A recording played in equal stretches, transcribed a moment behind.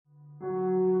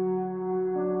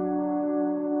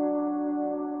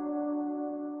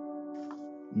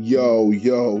Yo,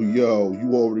 you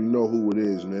already know who it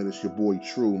is, man. It's your boy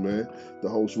True, man, the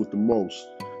host with the most.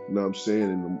 You know what I'm saying?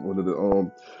 And one of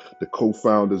the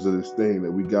co-founders of this thing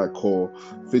that we got called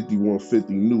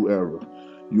 5150 New Era.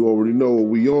 You already know what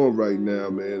we on right now,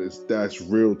 man. That's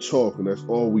real talk, and that's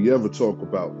all we ever talk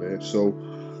about, man. So,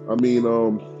 I mean,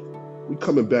 we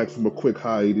coming back from a quick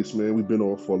hiatus, man. We've been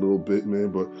off for a little bit,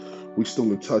 man, but we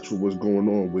still in touch with what's going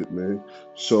on with, man.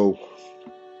 So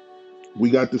we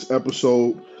got this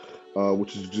episode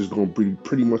which is just going to be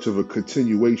pretty much of a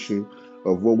continuation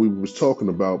of what we was talking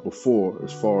about before,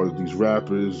 as far as these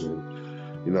rappers and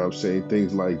what I'm saying,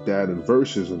 things like that, and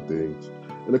verses and things,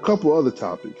 and a couple other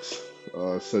topics,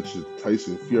 such as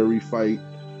Tyson Fury fight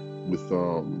with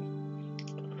who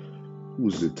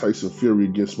was it? Tyson Fury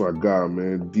against my guy,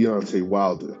 man, Deontay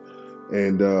Wilder,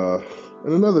 and uh,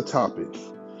 and another topic.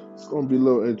 It's gonna be a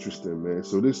little interesting, man.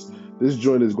 So this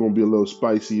joint is gonna be a little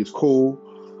spicy. It's cool,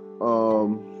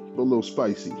 but a little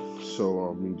spicy.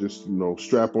 So just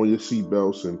strap on your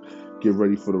seatbelts and get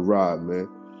ready for the ride, man.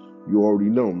 You already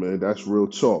know, man. That's real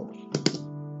talk.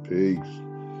 Peace.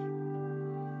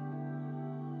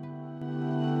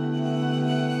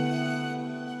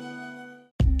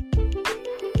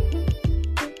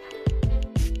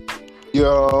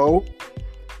 Yo,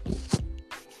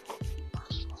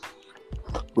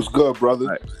 what's good,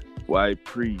 brother? Why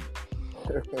pre?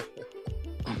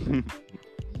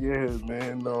 Yeah,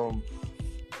 man.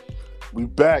 We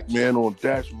back, man, on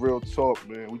That's Real Talk,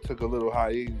 man. We took a little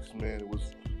hiatus, man. It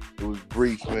was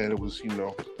brief, man. It was,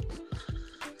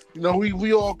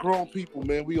 we all grown people,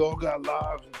 man. We all got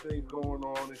lives and things going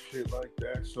on and shit like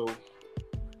that. So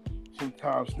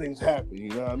sometimes things happen, you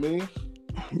know what I mean?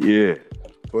 Yeah.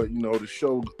 But the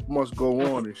show must go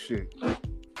on and shit.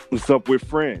 What's up with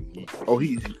friend? Oh,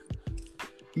 he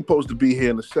supposed to be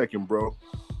here in a second, bro.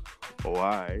 Oh, all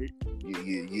right.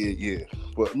 Yeah.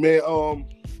 But man,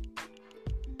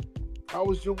 how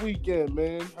was your weekend,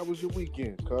 man? How was your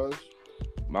weekend, cuz?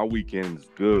 My weekend is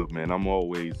good, man. I'm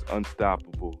always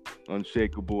unstoppable,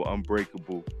 unshakable,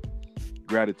 unbreakable.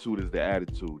 Gratitude is the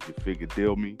attitude. You figure,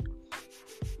 deal me?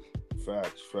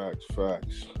 Facts. I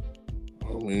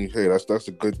mean, hey, that's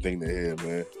a good thing to hear,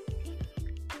 man.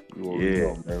 You already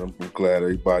know, man. I'm glad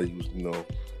everybody was,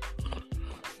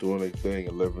 doing their thing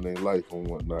and living their life and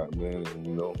whatnot, man,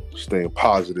 and staying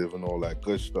positive and all that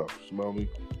good stuff. You smell me?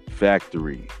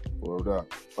 Factory. Word up.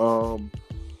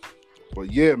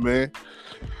 But yeah, man.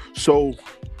 So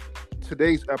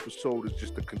today's episode is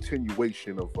just a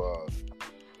continuation of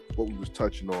what we was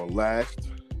touching on last.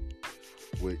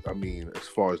 As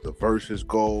far as the verses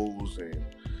goes, and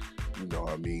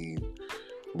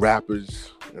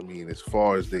rappers. As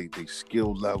far as they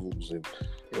skill levels and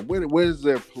where's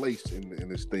their place in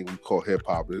this thing we call hip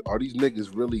hop? Are these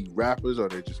niggas really rappers, or are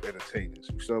they just entertainers?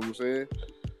 You see what I'm saying?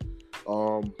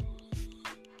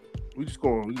 We just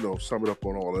gonna sum it up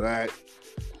on all of that.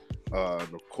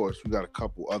 And of course, we got a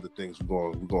couple other things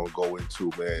we're gonna go into,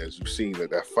 man. As you've seen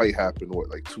that fight happened,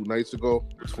 like 2 nights ago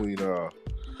between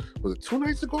was it 2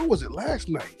 nights ago? Or was it last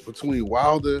night between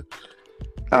Wilder?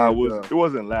 It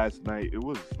wasn't last night. It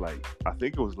was I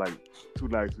think it was 2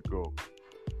 nights ago.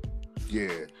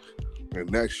 Yeah, and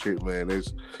that shit, man, I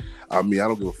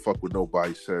don't give a fuck what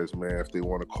nobody says, man. If they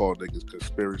want to call niggas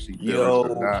conspiracy theories or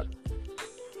not.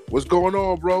 What's going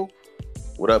on, bro?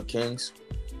 What up, Kings?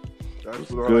 That's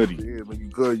what I like to hear, man. You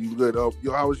good?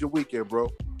 Yo, how was your weekend,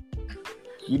 bro?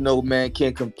 Man,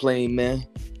 can't complain, man.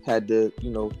 Had to,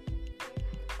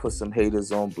 put some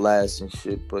haters on blast and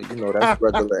shit, but that's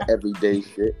regular everyday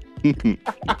shit. Shit.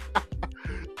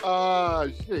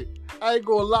 I ain't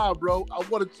gonna lie, bro. I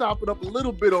want to chop it up a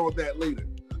little bit on that later.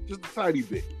 Just a tiny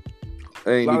bit.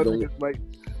 A lot of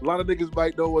niggas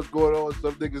might know what's going on.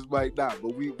 Some niggas might not.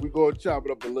 But we gonna chop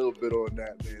it up a little bit on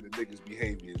that, man. The niggas'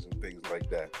 behaviors and things like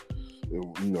that. I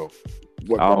don't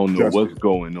know what's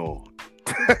going on.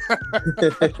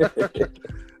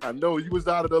 I know you was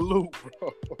out of the loop,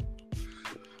 bro.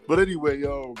 But anyway,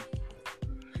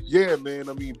 yeah, man.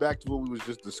 Back to what we was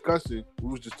just discussing. We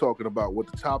was just talking about what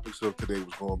the topics of today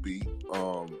was going to be.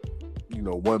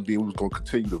 One being we was going to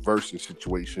continue the versus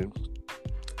situation,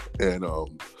 and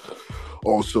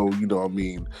also,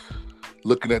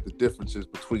 looking at the differences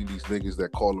between these niggas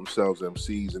that call themselves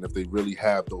MCs, and if they really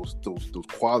have those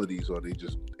qualities, or they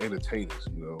just entertainers.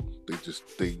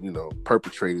 They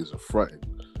perpetrators and fronting.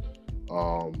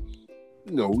 We're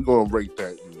gonna rate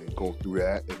that and go through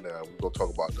that, and we're gonna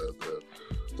talk about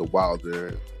the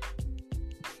Wilder.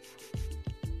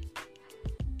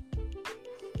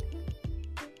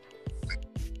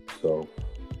 So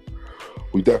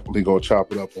we definitely gonna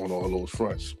chop it up on all those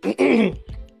fronts.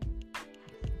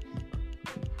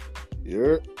 Yeah,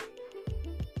 Yeah.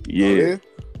 Yeah. there?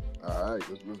 All right.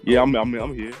 Let's Yeah, go.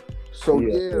 I'm here. So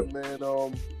Yeah. man.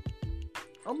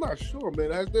 I'm not sure,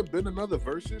 man. Has there been another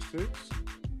versus since?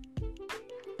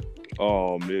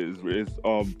 It's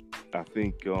I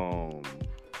think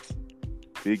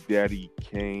Big Daddy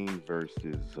Kane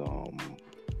versus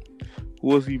who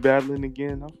was he battling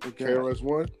again? I forgot.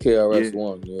 KRS-One?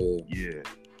 KRS-One, yeah. Yeah.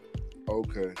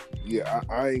 Okay. Yeah,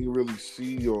 I ain't really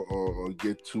see or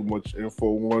get too much info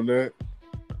on that.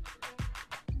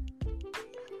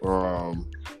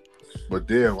 But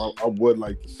damn, I would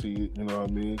like to see it, you know what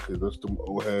I mean? Because that's them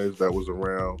old heads that was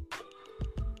around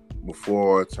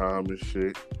before our time and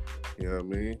shit. You know what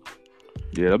I mean?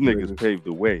 Yeah, them niggas paved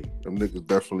the way. Them niggas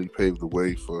definitely paved the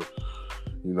way for,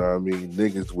 you know what I mean,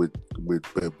 niggas with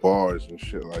bars and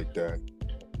shit like that.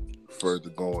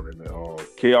 Further going in the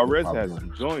KRS had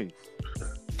some joints.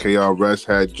 KRS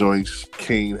had joints.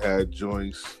 Kane had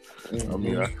joints. Mm-hmm. I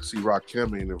mean, I can see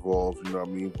Rakim ain't involved, you know what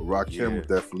I mean? But Rakim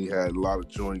definitely had a lot of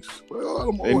joints. Well,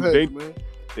 them old heads, man.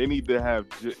 They need to have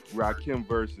Rakim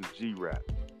versus G-Rap.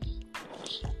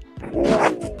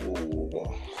 Ooh.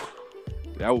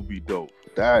 That would be dope.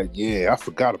 I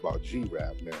forgot about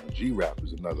G-Rap, man. G-Rap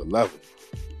is another level.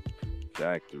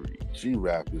 Factory.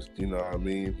 G-Rap is, you know what I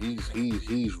mean?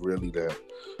 He's really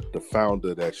the founder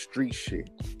of that street shit.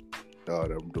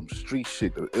 Them street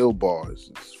shit, the ill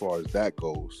bars, as far as that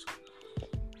goes.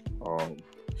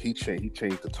 He changed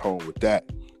the tone with that.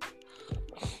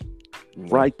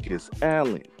 Rikers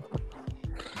Allen.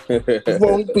 You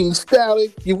won't be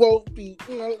styling. You won't be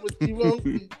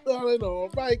styling on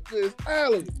Rikers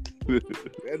Allen.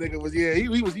 That nigga was he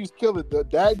was killing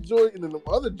that joint, and then the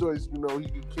other joints, you know,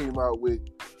 he came out with.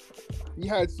 He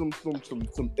had some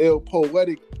ill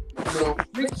poetic, you know,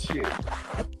 street shit.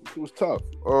 It was tough.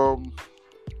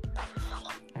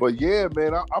 But yeah,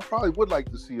 man, I probably would like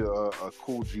to see a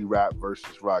Cool G-Rap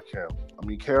versus Rakim. I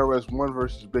mean, KRS-One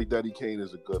versus Big Daddy Kane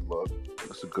is a good look.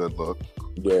 It's a good look.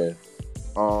 Yeah.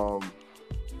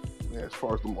 Yeah, as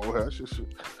far as them old heads, shit.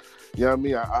 You know what I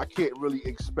mean? I can't really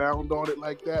expound on it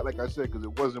like that, like I said, because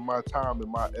it wasn't my time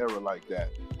and my era like that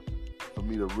for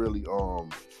me to really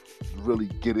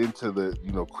get into the,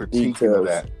 you know, critiquing of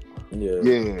that. Yeah,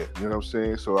 you know what I'm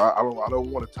saying? So I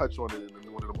don't want to touch on it, and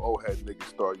then one of them old head niggas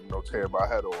start, you know, tearing my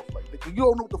head off. Like, nigga, you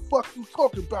don't know what the fuck you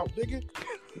talking about, nigga.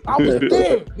 I was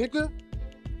there, nigga.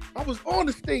 I was on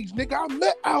the stage, nigga. I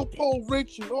met Alpo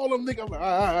Rich and all them niggas. I'm like,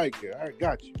 all right, I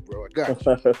got you, bro. I got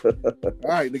you. All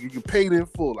right, nigga, you paid in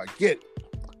full. I get it.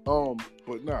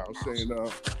 But nah, I'm saying,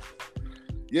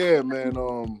 yeah, man.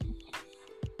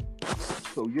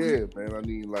 So yeah, man. I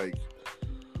mean, like,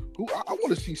 I want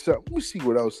to see something. Let me see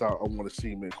what else I want to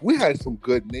see, man. We had some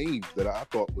good names that I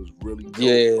thought was really dope,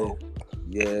 bro.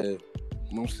 Yeah. You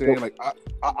know what I'm saying? Like,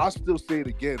 I still say it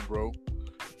again, bro.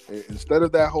 Instead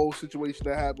of that whole situation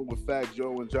that happened with Fat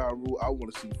Joe and Ja Rule, I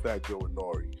want to see Fat Joe and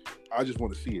Nori. I just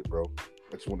want to see it, bro.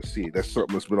 I just want to see it. That's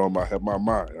something that's been on my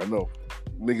mind. I know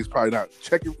niggas probably not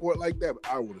checking for it like that, but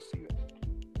I want to see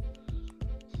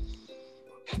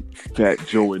it. Fat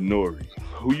Joe and Nori.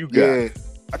 Who you got? Yeah.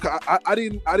 I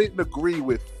didn't agree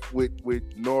with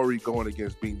Nori going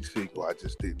against Beanie Siegel. I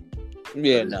just didn't.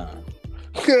 Yeah, nah.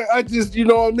 I just, you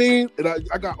know what I mean? And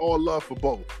I got all love for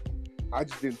both. I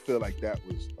just didn't feel like that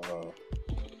was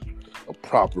a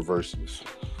proper versus.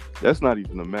 That's not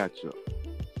even a matchup.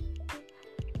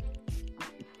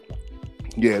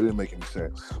 Yeah, it didn't make any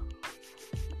sense.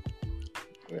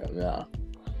 Yeah.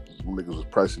 Niggas was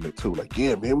pressing it too. Like,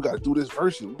 yeah, man, we got to do this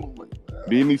versus. Like,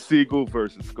 Beanie Siegel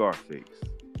versus Scarface.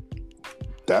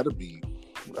 That'd be.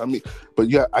 I mean, but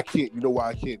yeah, I can't. You know why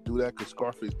I can't do that? Because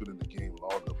Scarface been in the game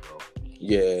longer, bro.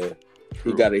 Yeah.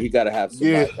 True. He gotta have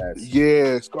somebody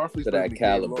that's Scarface to that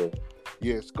caliber.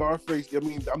 Yeah, Scarface. I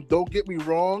mean, don't get me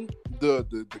wrong. The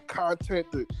content,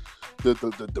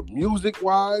 the music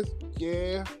wise,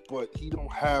 yeah, but he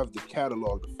don't have the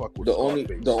catalog to fuck with. The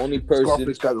only person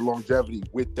Scarface got the longevity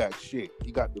with that shit.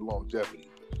 He got the longevity.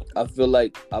 I feel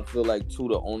like too,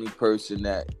 the only person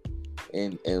that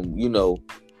and you know,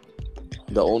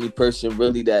 the only person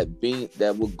really that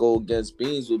would go against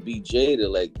Beans would be Jada,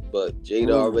 like, but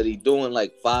Jada already doing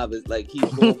like 5 is like he's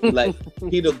going like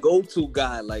he the go-to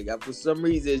guy. Like, for some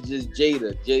reason it's just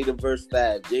Jada versus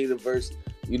Fab, Jada versus,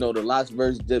 you know, the last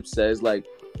verse Dipset. It's like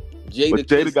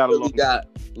Jada got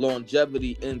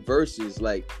longevity in verses,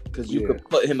 like, because you could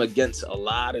put him against a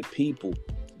lot of people.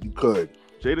 You could.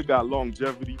 Jada got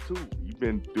longevity too. You've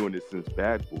been doing it since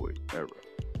Bad Boy era.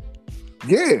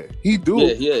 Yeah, he do.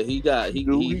 Yeah, he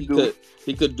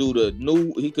could do the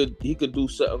new. He could do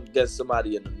something against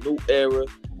somebody in the new era.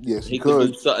 Yes, he could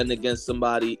do something against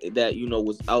somebody that, you know,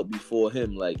 was out before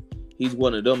him. Like, he's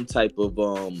one of them type of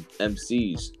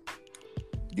MCs.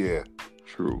 Yeah,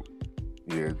 True.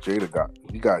 yeah. Jada got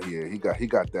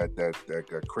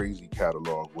that crazy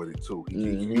catalog with it too.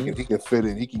 He can fit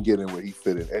in. He can get in where he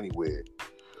fit in anywhere.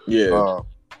 Yeah.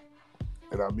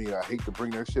 And I mean, I hate to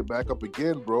bring that shit back up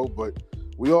again, bro, but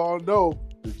we all know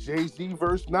the Jay-Z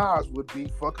versus Nas would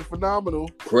be fucking phenomenal.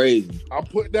 Crazy. I'm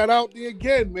putting that out there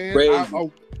again, man.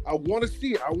 Crazy. I want to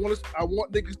see it. I want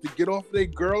niggas to get off their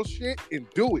girl shit and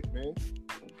do it, man.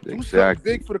 Do something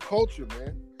big for the culture,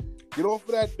 man. Get off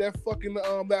of that fucking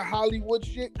that Hollywood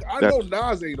shit. I know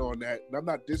Nas ain't on that. And I'm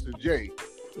not dissing Jay.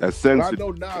 That's sensitive. But I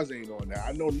know Nas ain't on that.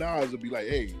 I know Nas will be like,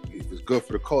 hey, if it's good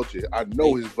for the culture, I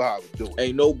know his vibe will do it.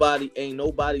 Ain't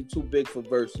nobody too big for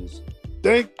verses.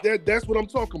 That's what I'm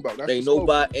talking about. That's ain't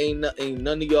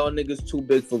none of y'all niggas too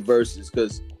big for verses,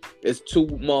 because it's two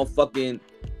motherfucking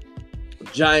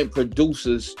giant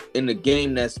producers in the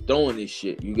game that's throwing this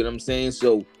shit. You get what I'm saying?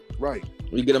 So right.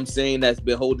 You get what I'm saying? That's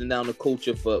been holding down the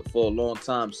culture for a long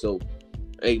time. So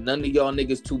ain't none of y'all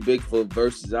niggas too big for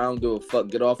verses. I don't give a fuck.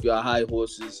 Get off your high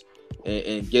horses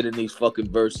and get in these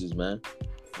fucking verses, man.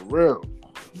 For real.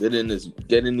 Get in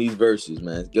these verses,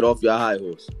 man. Get off your high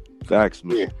horse. Facts,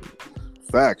 man. Yeah.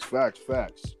 Facts.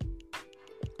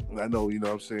 And I know, you know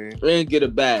what I'm saying? And get a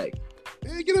bag.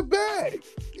 And get a bag.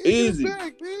 Easy. Get a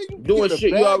bag, man. You doing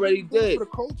shit you already did. For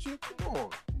the culture, come on.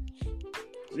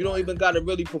 You don't even gotta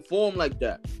really perform like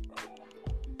that.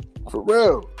 For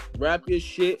real. Rap your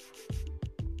shit,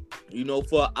 you know,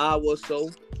 for an hour or so.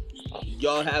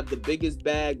 Y'all have the biggest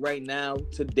bag right now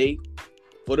to date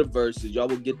for the verses. Y'all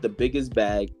will get the biggest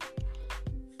bag.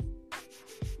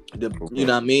 You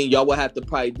know what I mean? Y'all will have to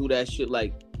probably do that shit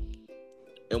like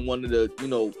in one of the, you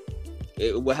know,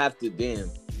 it will have to,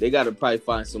 they got to probably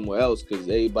find somewhere else because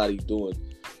everybody's doing,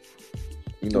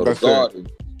 you know, the garden.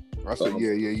 I said,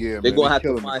 yeah. They're going to have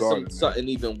to find something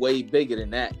even way bigger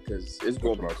than that because it's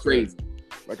going to be crazy.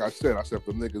 Like I said, if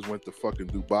the niggas went to fucking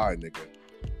Dubai, nigga.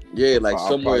 Yeah, like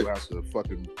somewhere. I'll probably have to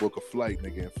fucking book a flight,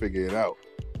 nigga, and figure it out.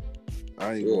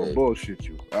 I ain't gonna bullshit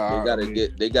you.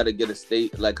 They gotta get a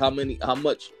state. Like how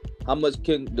much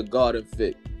can the garden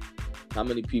fit? How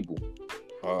many people?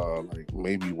 Like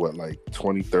maybe like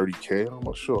 20, 30K? I'm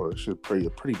not sure. It should be a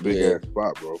pretty big ass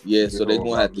spot, bro. Yeah, so they're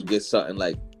gonna have to get something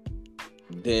like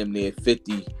damn near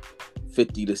 50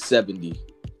 to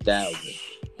 70,000.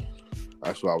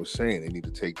 That's what I was saying. They need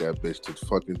to take that bitch to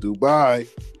fucking Dubai.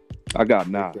 I got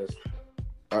Nas.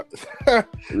 Hey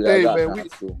man,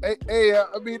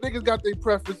 I mean niggas got their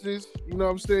preferences. You know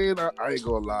what I'm saying? I ain't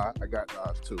gonna lie, I got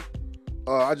Nas too.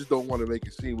 I just don't want to make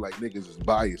it seem like niggas is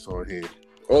biased on here.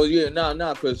 Oh yeah, nah,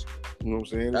 because you know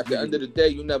what I'm saying? At the end of the day,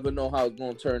 you never know how it's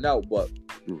gonna turn out. But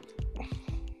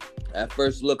at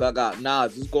first look, I got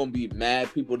Nas. It's gonna be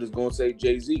mad people that's gonna say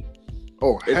Jay-Z.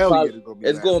 Oh hell yeah,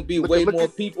 it's gonna be way more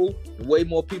people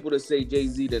to say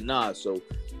Jay-Z than Nas. So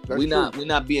we're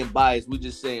not being biased. We're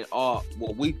just saying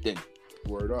what we think.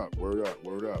 Word up.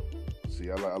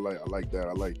 See, I like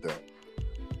that.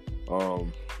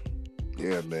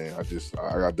 Yeah, man. I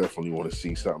definitely want to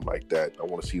see something like that. I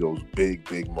want to see those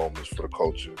big moments for the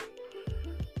culture.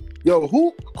 Yo,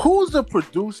 who's the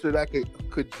producer that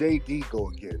could JD go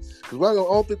against? Because I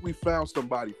don't think we found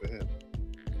somebody for him.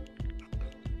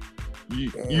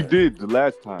 You did the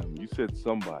last time. You said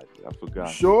somebody. I forgot.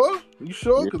 You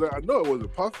sure? Because I know it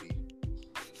wasn't Puffy.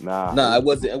 Nah, it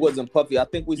wasn't Puffy. I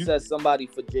think we said somebody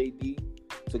for JD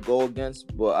to go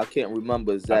against, but I can't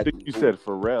remember exactly. I think you said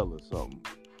Pharrell or something.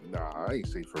 Nah, I ain't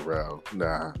say Pharrell.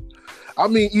 Nah. I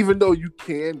mean, even though you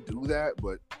can do that,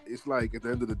 but it's like at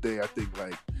the end of the day, I think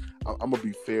like I'm gonna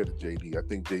be fair to JD. I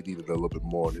think JD did a little bit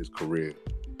more in his career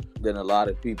than a lot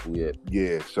of people.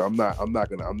 Yeah. So I'm not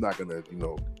gonna, you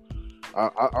know.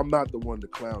 I'm not the one to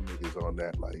clown niggas on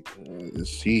that. Like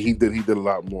he did a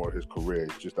lot more in his career.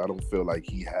 It's just I don't feel like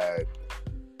he had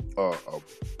a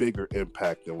bigger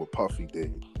impact than what Puffy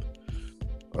did.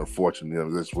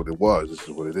 Unfortunately, that's what it was. This is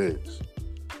what it is.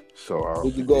 So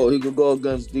he could go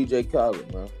against DJ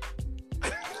Khaled, man.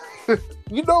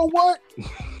 You know what?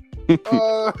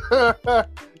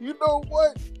 You know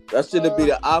what? That shit'd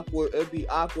be awkward. It'd be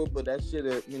awkward, but that shit,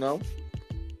 you know.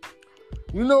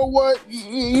 You know what?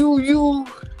 You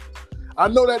I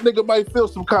know that nigga might feel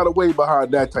some kind of way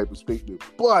behind that type of statement,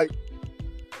 but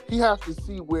he has to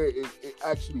see where it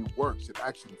actually works. It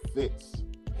actually fits.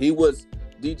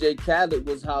 DJ Khaled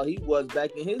was how he was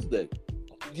back in his day.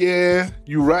 Yeah,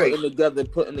 you're right.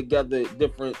 Putting together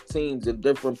different teams and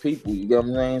different people. You get what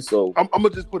I'm saying? So I'm gonna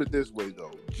just put it this way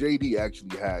though. JD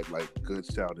actually had like good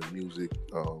sounding music.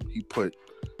 He put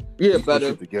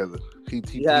better together.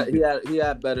 He had better. He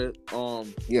had better Don't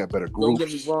groups.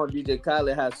 get me wrong. DJ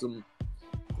Khaled had some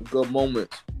good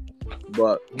moments,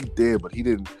 but He did, but he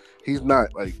didn't. He's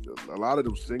not like a lot of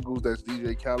them singles that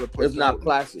DJ Khaled puts it's not out,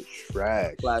 classic.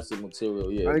 trash. Classic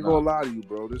material, yeah. I ain't gonna lie to you,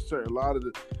 bro. There's certain a lot of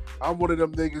the. I'm one of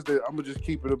them niggas that I'm gonna just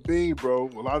keep it a bean, bro.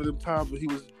 A lot of them times when he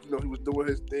was, he was doing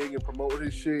his thing and promoting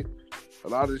his shit. A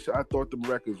lot of this shit, I thought them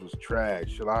records was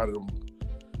trash. A lot of them.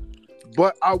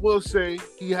 But I will say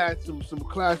he had some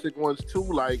classic ones too.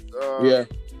 Like Yeah.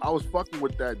 I was fucking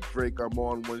with that Drake I'm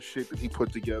On One shit that he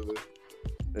put together,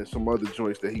 and some other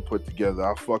joints that he put together.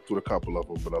 I fucked with a couple of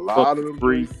them, but a lot of them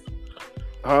Free.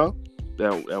 Huh?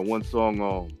 That one song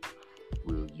on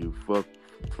Will You Fuck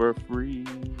for Free?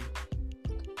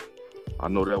 I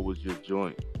know that was your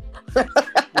joint. This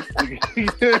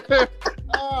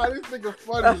nigga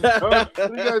funny, bro. What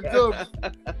you gotta do?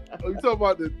 Oh, you talking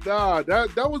about the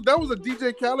that was a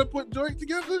DJ Khaled put joint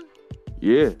together?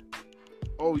 Yeah.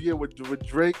 Oh yeah, with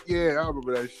Drake. Yeah, I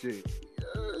remember that shit.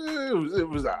 It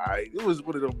was alright. It was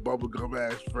one of them bubblegum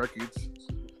ass records.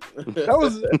 That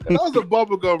was a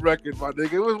bubblegum record, my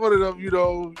nigga. It was one of them,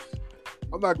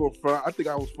 I'm not gonna front. I think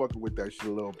I was fucking with that shit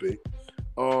a little bit.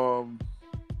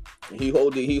 He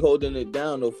holding it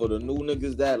down though for the new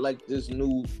niggas that like this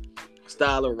new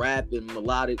style of rap and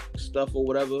melodic stuff or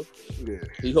whatever. Yeah.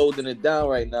 He holding it down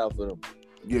right now for them.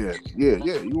 Yeah.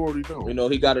 You already know.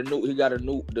 He got the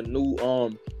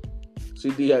new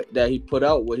CD that he put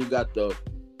out where he got the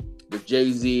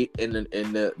Jay-Z and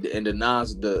the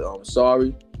Nas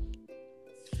Sorry.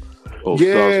 Oh,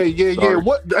 yeah. sorry.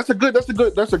 What? That's a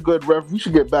good ref. We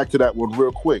should get back to that one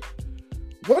real quick.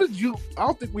 What did you? I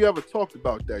don't think we ever talked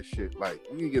about that shit. Like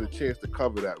we didn't get a chance to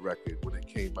cover that record when it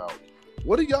came out.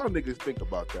 What do y'all niggas think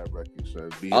about that record,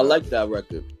 son? I like that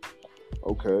record.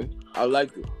 Okay. I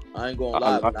liked it. I ain't gonna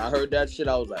lie. When I heard that shit,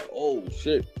 I was like, oh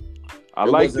shit. I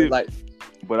liked it,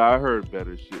 but I heard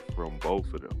better shit from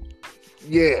both of them.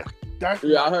 Yeah. That's I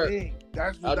my heard. thing.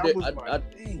 That was my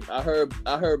thing. I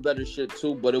heard better shit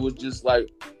too, but it was just like,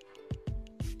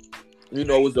 it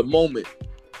was a moment.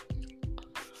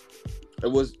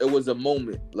 It was a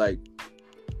moment, like,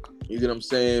 you get what I'm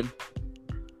saying?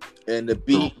 And the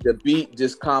beat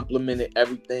just complimented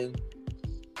everything.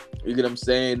 You get what I'm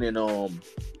saying? And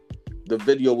the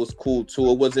video was cool too.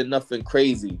 It wasn't nothing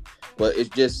crazy, but it's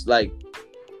just like,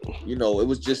 it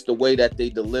was just the way that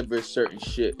they deliver certain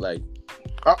shit. Like,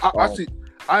 I see.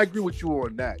 I agree with you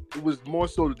on that. It was more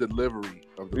so the delivery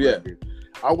of the record.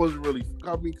 I wasn't really.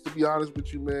 I mean, to be honest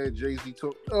with you, man, Jay-Z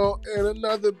took and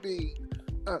another beat.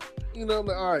 I'm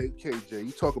like, all right, okay, Jay,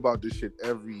 you talk about this shit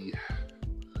every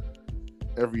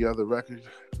other record.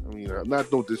 I mean,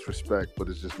 not no disrespect, but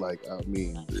it's just like,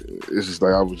 it's just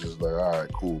like I was just like, all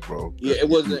right, cool, bro. Yeah, it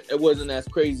wasn't as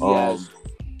crazy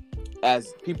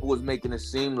as people was making it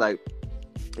seem. Like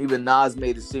even Nas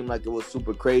made it seem like it was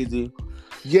super crazy.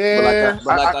 Yeah, but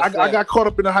like I said, I got caught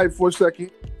up in the hype for a second.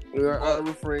 I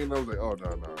refrained. I was like, oh no,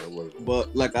 it wasn't.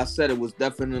 But like I said, it was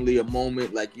definitely a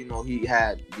moment. Like, he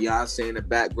had Beyonce in the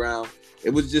background. It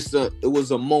was just a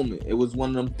moment. It was one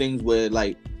of them things where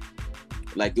like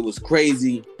it was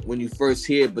crazy when you first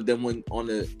hear it, but then when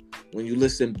you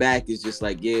listen back, it's just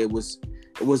like, yeah, it was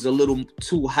a little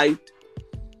too hyped.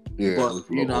 Yeah, but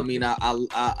I mean,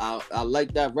 I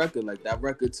like that record. Like that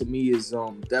record to me is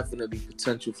definitely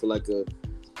potential for like a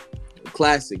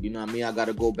classic. I mean, I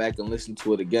gotta go back and listen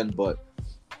to it again, but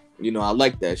I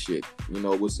like that shit.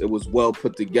 It was well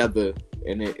put together,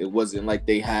 and it wasn't like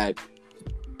they had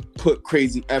put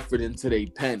crazy effort into their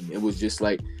pen. It was just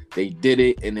like they did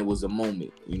it, and it was a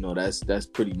moment. That's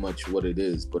pretty much what it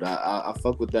is. But I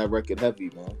fuck with that record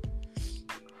heavy, man.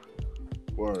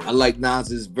 Word. I like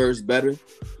Nas's verse better,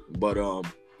 but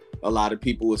a lot of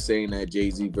people were saying that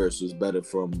Jay-Z verse was better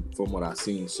from what I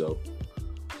seen. So.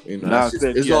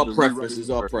 It's all preference. It's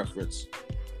all preference.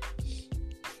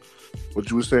 What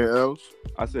you were saying, Els?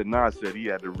 I said Nas said he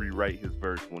had to rewrite his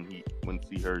verse when he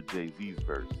heard Jay-Z's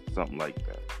verse, something like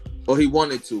that. Oh, he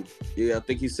wanted to. Yeah, I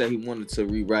think he said he wanted to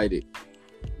rewrite it.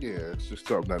 Yeah, it's just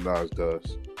something that Nas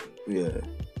does. Yeah.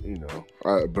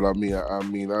 But I mean,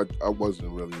 I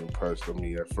wasn't really impressed. I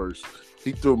mean, at first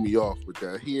he threw me off with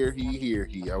that. Here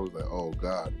he. I was like, oh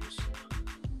God,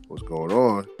 what's going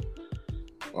on?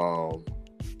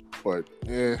 But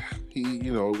yeah,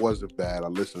 it wasn't bad. I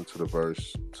listened to the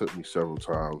verse. It took me several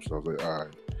times. So I was like, all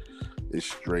right, it's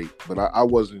straight. But I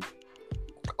wasn't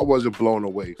blown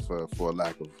away for a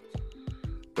lack of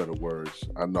better words.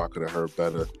 I know I could have heard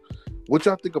better. What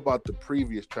y'all think about the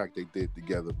previous track they did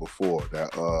together before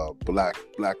that? Black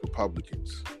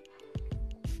Republicans.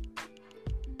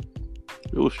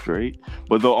 It was straight,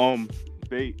 but I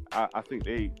think I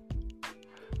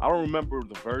don't remember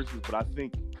the verses, but I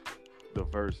think the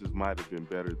verses might have been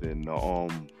better than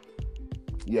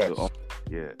Yes,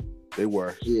 Yeah. they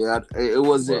were. Yeah, it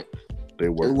wasn't. They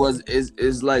were. It was.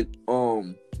 It's like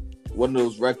one of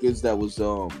those records that was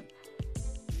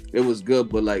It was good,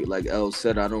 but like El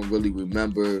said, I don't really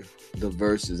remember the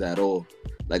verses at all.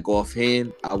 Like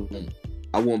offhand, I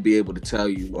won't be able to tell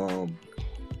you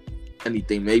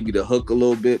anything. Maybe the hook a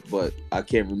little bit, but I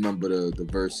can't remember the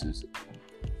verses.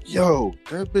 Yo,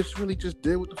 that bitch really just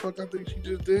did what the fuck I think she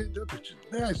just did. That bitch is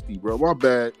nasty, bro. My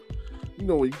bad. You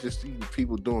know when you just see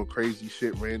people doing crazy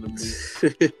shit randomly.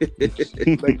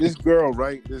 Like this girl,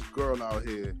 right? This girl out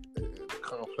here in the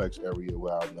complex area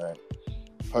where I'm at.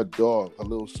 Her dog, her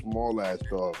little small ass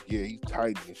dog. Yeah, he's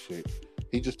tiny and shit.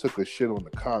 He just took a shit on the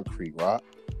concrete, right?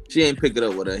 She ain't pick it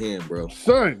up with her hand, bro.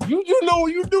 Son, you know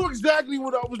you knew exactly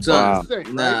what I was trying to say,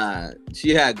 right? Nah,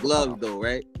 she had gloves though,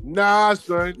 right? Nah,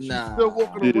 son. She's Nah. still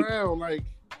walking around like.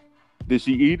 Did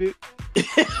she eat it?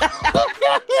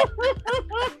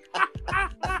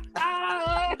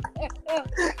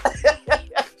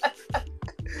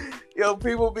 Yo,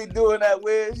 people be doing that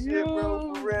weird shit,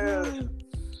 bro. For real.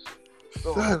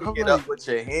 Son, Pick it up with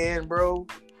your hand, bro.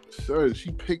 Son,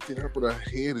 she picked it up with her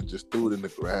hand and just threw it in the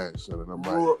grass. Son, and I'm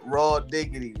like, Raw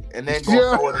diggity, and then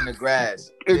go throw it in the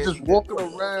grass. and just walking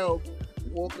around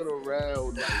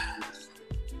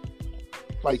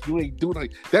like you ain't doing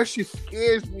like that. Shit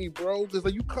scares me, bro. Cause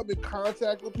like you come in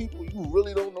contact with people, you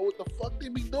really don't know what the fuck they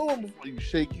be doing before you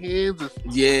shake hands.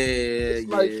 It's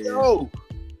like, yo.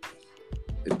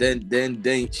 Then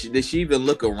did she even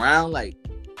look around? Like,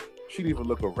 she didn't even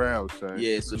look around, son.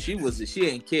 Yeah, so she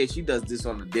ain't care. She does this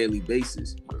on a daily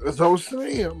basis. That's what I was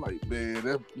saying. I'm like,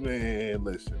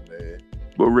 listen, man.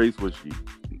 What race was she?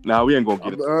 Nah, we ain't gonna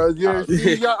get it. Yeah,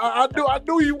 see, I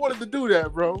knew you wanted to do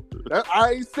that, bro.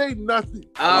 I ain't say nothing.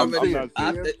 I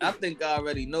think I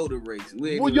already know the race.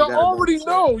 Y'all already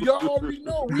know. We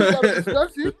gotta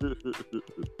discuss it.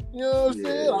 You know what I'm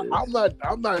saying?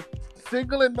 I'm not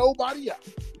singling nobody out.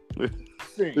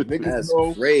 That's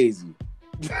crazy.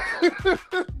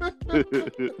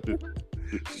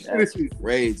 That's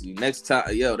crazy. Next time,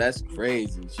 that's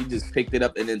crazy. She just picked it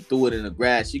up and then threw it in the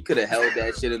grass. She could have held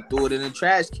that shit and threw it in the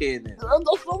trash can. Then.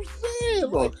 That's what I'm saying.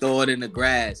 Like, throw it in the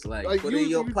grass, like put it in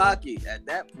your pocket. At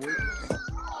that point,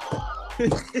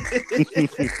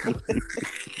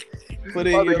 put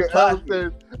it in your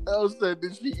pocket. El said,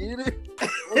 did she eat it?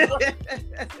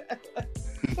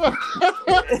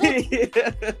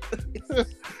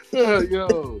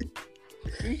 Yo.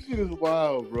 This shit is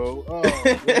wild, bro. Oh,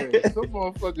 man. Some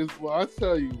motherfuckers, well, I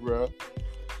tell you, bro.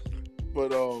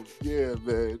 But, yeah,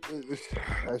 man.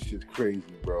 That shit's crazy,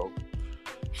 bro.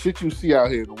 Shit you see out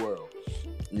here in the world.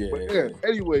 Yeah. But, yeah,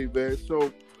 anyway, man.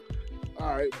 So,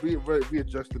 all right, we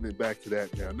adjusting it back to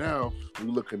that now. Now,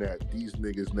 we're looking at these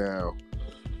niggas now.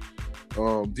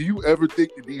 Do you ever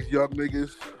think that these young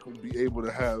niggas will be able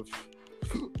to have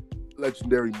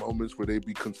legendary moments where they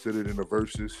be considered in the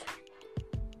verses?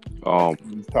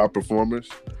 Top performers.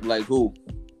 Like who?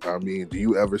 I mean, do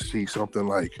you ever see something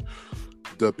like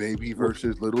the Baby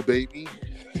versus Little Baby,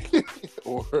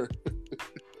 or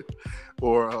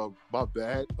my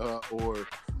bad, or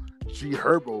G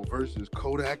Herbo versus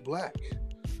Kodak Black,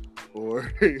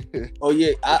 or? Oh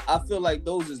yeah, I feel like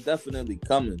those is definitely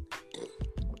coming.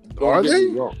 Are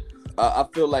they? I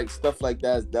feel like stuff like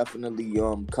that is definitely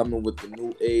coming with the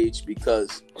new age,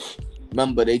 because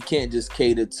remember, they can't just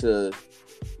cater to.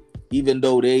 Even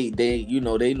though they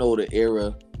know the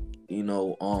era, they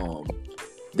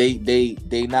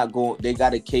not going. They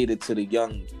gotta cater to the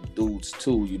young dudes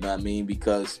too. You know what I mean?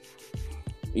 Because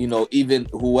even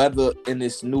whoever in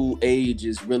this new age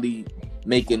is really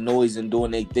making noise and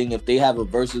doing their thing, if they have a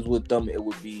verses with them, it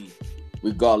would be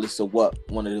regardless of what,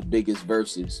 one of the biggest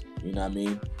verses. You know what I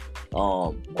mean?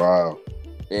 Wow.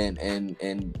 And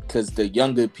because the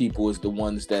younger people is the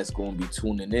ones that's going to be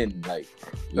tuning in, like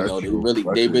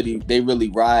they really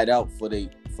ride out for they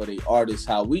artists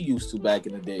how we used to back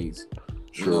in the days.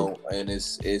 True. And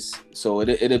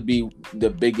it'll be the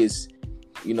biggest,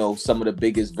 some of the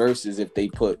biggest verses if they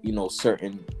put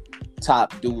certain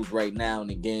top dudes right now in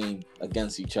the game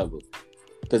against each other,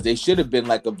 because they should have been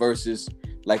like a versus,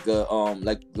 like a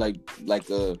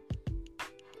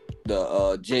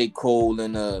the J. Cole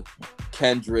and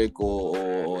Kendrick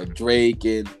or Drake,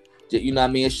 and you know what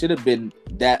I mean? It should have been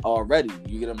that already.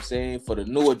 You get what I'm saying? For the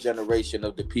newer generation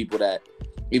of the people that,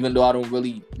 even though I don't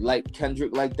really like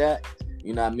Kendrick like that,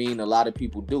 you know what I mean? A lot of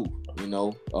people do,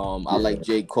 I like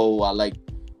J. Cole, I like,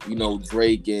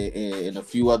 Drake and a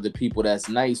few other people that's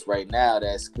nice right now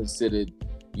that's considered,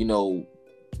 the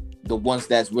ones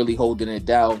that's really holding it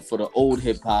down for the old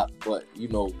hip hop, but,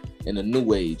 in the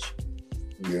new age.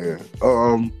 Yeah.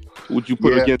 Would you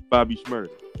put against Bobby Shmurda?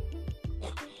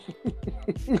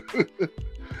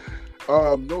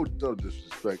 No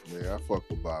disrespect, man. I fuck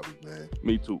with Bobby, man.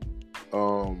 Me too.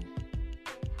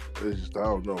 It's just I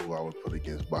don't know who I would put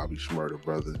against Bobby Shmurda,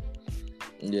 brother.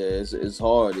 Yeah, it's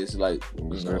hard. It's like,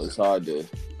 it's hard to.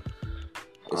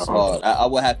 It's hard. I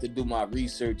would have to do my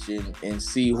research and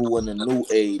see who in the new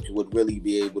age would really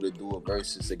be able to do a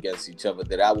versus against each other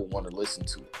that I would want to listen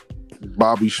to.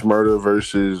 Bobby Shmurda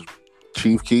versus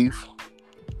Chief Keef.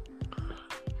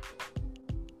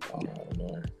 I don't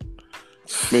know.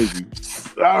 Maybe.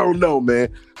 I don't know, man.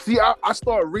 See, I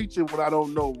start reaching when I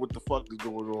don't know what the fuck is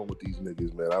going on with these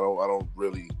niggas, man. I don't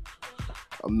really.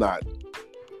 I'm not.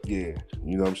 Yeah,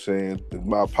 you know what I'm saying.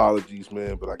 My apologies,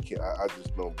 man, but I can't. I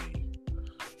just don't be.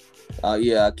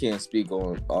 Yeah, I can't speak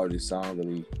on artists. I don't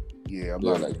really. Yeah, I'm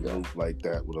not like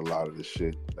that with a lot of the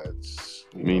shit. That's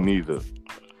me neither.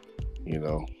 You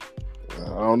know, I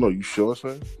don't know. You sure,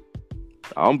 son?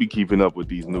 I don't be keeping up with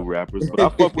these new rappers, but I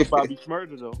fuck with Bobby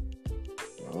Shmurda though.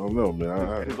 I don't know,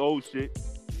 man. His old shit.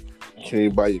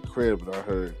 Came by your crib and I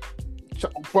heard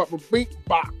chop up a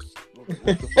beatbox. What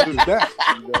the fuck is that?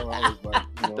 You know, I was like,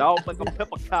 Dog like a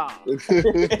pepper cow.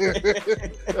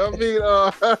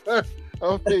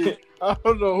 I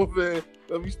don't know, man.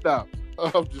 Let me stop.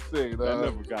 I'm just saying. That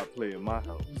never got play in my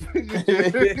house.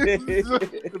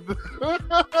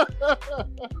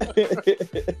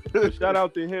 Shout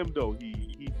out to him though.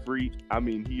 He free. I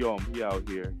mean, he out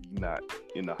here. He not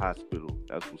in the hospital.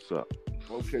 That's what's up.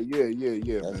 Okay, yeah,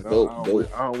 man. Dope.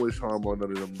 I don't wish harm on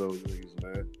none of those niggas,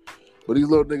 man. But these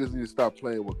little niggas need to stop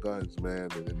playing with guns, man,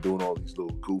 and doing all these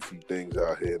little goofy things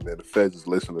out here, man. The feds is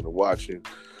listening and watching,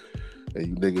 and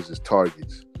you niggas is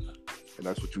targets. And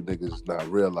that's what you niggas is not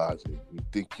realizing. You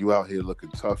think you out here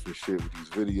looking tough and shit with these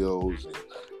videos. And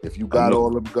if you got all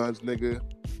them guns, nigga,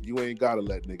 you ain't gotta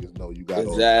let niggas know you got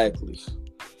exactly. all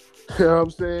them guns. You know what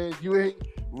I'm saying?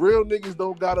 Real niggas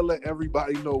don't gotta let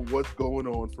everybody know what's going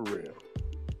on for real.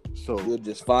 So you'll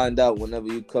just find out whenever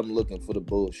you come looking for the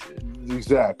bullshit.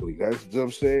 Exactly. That's what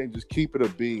I'm saying. Just keep it a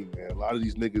beam, man. A lot of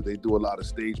these niggas, they do a lot of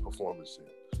stage performances.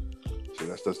 So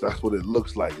that's what it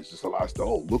looks like. It's just a lot of stuff.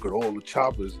 Oh, look at all the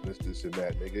choppers, this and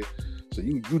that, nigga. So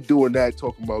you doing that,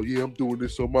 talking about, yeah, I'm doing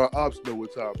this so my ops know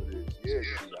what time it is. Yeah,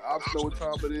 the ops know what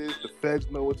time it is. The feds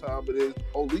know what time it is. The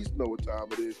police know what time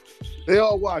it is. They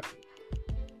all watching.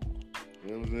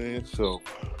 You know what I'm saying? So,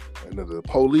 and the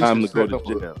police time is to go setting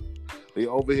to up jail. They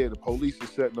over here, the police is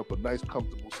setting up a nice,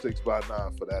 comfortable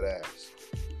 6x9 for that ass.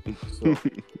 So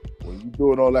when you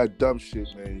doing all that dumb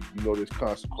shit, man, you know there's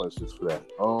consequences for that.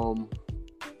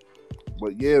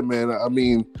 But yeah, man, I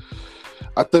mean,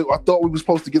 I thought we were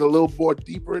supposed to get a little more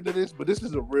deeper into this, but this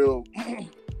is a real, I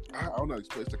don't know,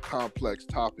 it's a complex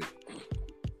topic.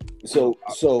 So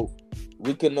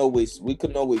we can always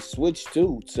switch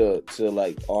too to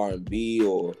like R&B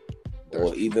or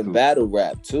even too. battle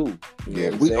rap too.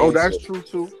 Yeah, that's true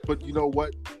too. But you know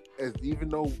what? Even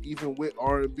with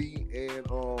R&B and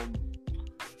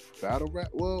battle rap,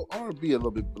 well, R&B a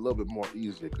little bit more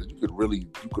easier because you could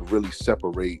really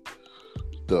separate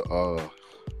the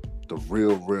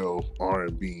real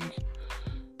R&B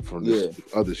from this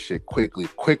other shit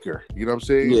quicker. You know what I'm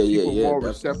saying? People more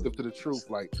receptive to the truth.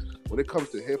 Like when it comes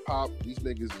to hip hop, these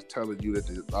niggas is telling you that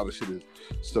a lot of shit is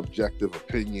subjective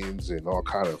opinions and all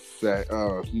kind of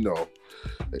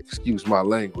excuse my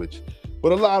language,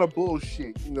 but a lot of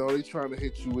bullshit. You know, they trying to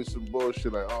hit you with some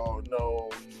bullshit like, oh no,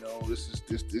 this is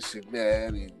this and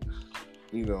that, and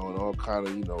and all kind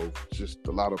of just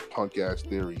a lot of punk ass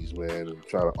theories, man, and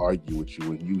try to argue with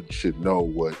you, and you should know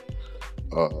what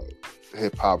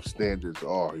hip hop standards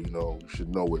are. You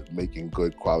should know what making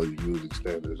good quality music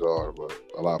standards are, but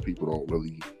a lot of people don't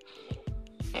really.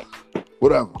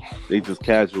 Whatever. They just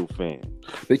casual fans.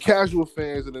 They casual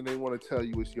fans, and then they want to tell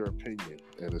you it's your opinion,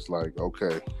 and it's like,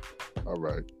 okay, all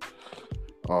right.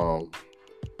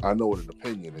 I know what an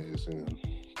opinion is, and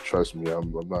trust me,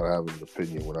 I'm not having an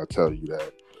opinion when I tell you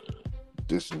that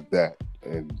this is that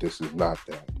and this is not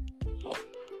that.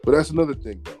 But that's another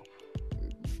thing, though.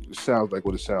 It sounds like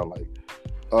what it sounds like.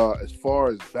 As far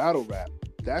as battle rap,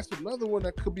 that's another one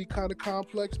that could be kind of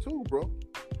complex too, bro.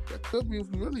 That could be, if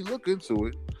you really look into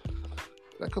it,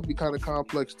 that could be kind of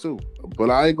complex too.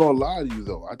 But I ain't gonna lie to you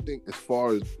though. I think as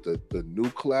far as the new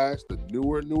class, the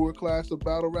newer class of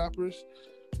battle rappers,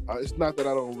 it's not that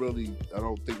I don't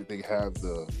think that they have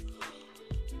the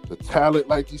talent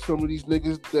like some of these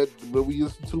niggas that we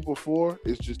listened to before.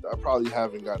 It's just I probably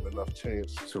haven't gotten enough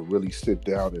chance to really sit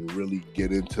down and really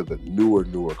get into the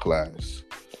newer class.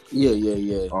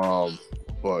 Yeah.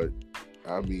 But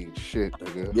I mean, shit,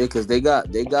 nigga. Yeah, because they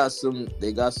got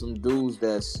some dudes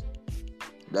that's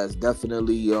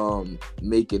definitely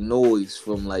making noise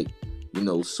from like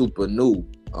super new.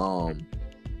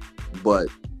 But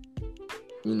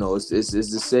it's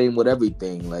the same with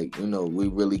everything. Like, we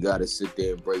really got to sit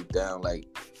there and break down, like,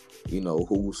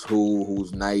 who's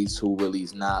who's nice, who really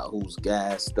is not, who's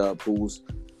gassed up, who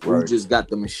just got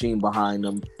the machine behind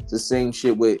them. It's the same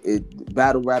shit with it.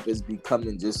 Battle rap is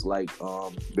becoming just like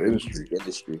the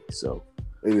industry. So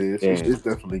it is. It's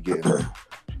definitely getting there.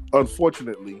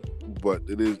 Unfortunately, but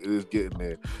it is getting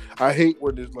there. I hate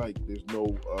when there's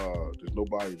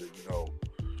nobody to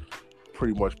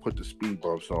pretty much put the speed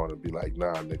bumps on and be like,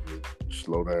 nah, nigga,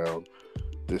 slow down.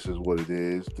 This is what it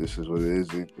is. This is what it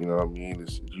isn't. You know what I mean?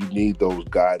 You need those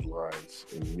guidelines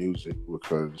in music,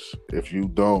 because if you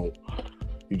don't,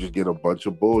 you just get a bunch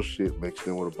of bullshit mixed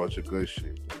in with a bunch of good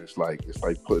shit. And it's like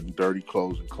putting dirty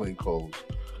clothes and clean clothes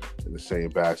in the same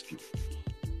basket.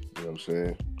 You know what I'm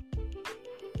saying?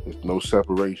 There's no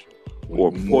separation.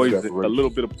 Or poison, a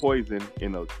little bit of poison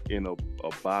in a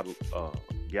bottle,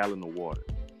 gallon of water.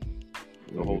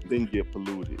 The whole thing get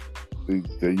polluted.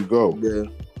 There you go. Yeah.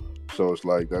 So it's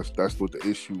like that's what the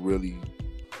issue really.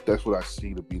 That's what I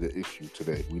see to be the issue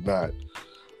today. We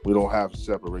don't have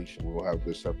separation. We don't have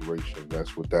good separation.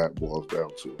 That's what that boils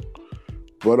down to.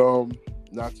 But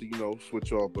not to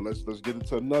switch off, but let's get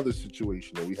into another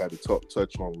situation that we had to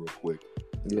touch on real quick.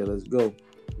 Yeah, let's go.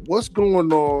 What's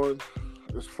going on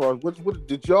as far as what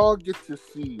did y'all get to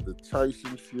see the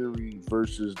Tyson Fury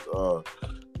versus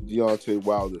Deontay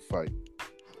Wilder fight?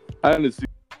 I didn't see.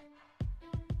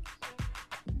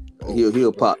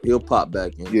 He'll pop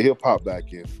back in. Yeah, he'll pop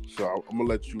back in. So I'm gonna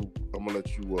let you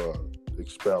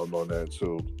expound on that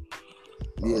too.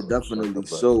 Yeah, definitely.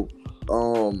 So,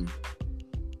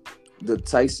 the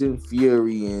Tyson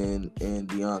Fury and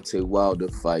Deontay Wilder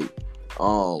fight.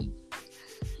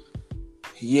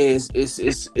 Yeah,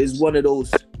 it's one of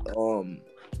those.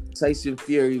 Tyson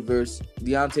Fury versus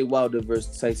Deontay Wilder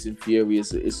versus Tyson Fury.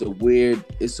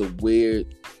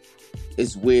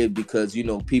 It's weird because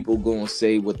people gonna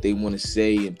say what they want to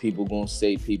say, and people gonna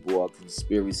say people are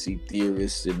conspiracy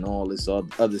theorists and all this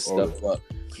other stuff. But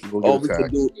all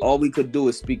we could do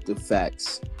is speak the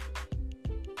facts.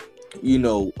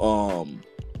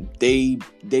 They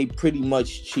pretty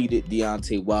much cheated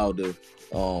Deontay Wilder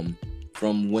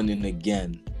from winning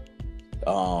again.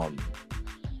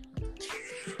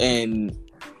 And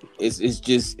it's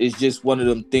just one of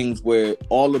them things where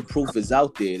all the proof is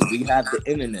out there. We have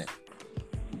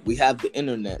the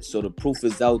internet, so the proof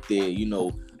is out there.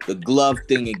 The glove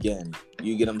thing again.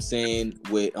 You get what I'm saying?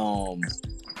 With him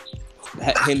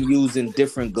using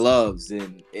different gloves,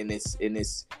 and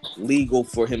it's legal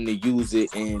for him to use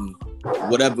it in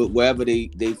wherever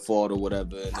they fought or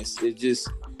whatever. And it's just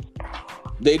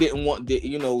they didn't want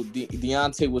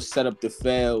Deontay was set up to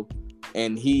fail,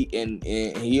 and he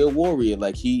a warrior.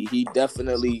 Like he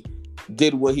definitely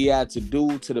did what he had to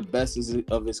do to the best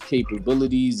of his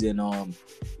capabilities, and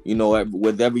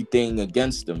with everything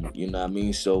against him, you know what I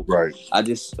mean? So right. I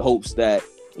just hopes that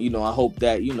he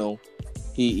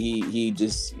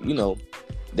just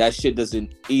that shit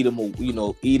doesn't eat at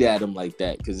him like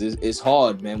that, because it's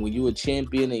hard, man, when you're a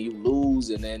champion and you lose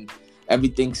and then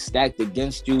everything's stacked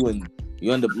against you and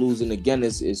you end up losing again.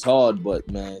 It's hard. But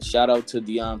man, shout out to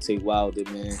Deontay Wilder,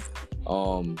 man.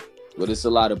 But it's a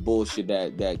lot of bullshit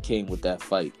that came with that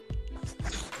fight.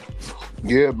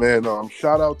 Yeah, man.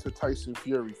 Shout out to Tyson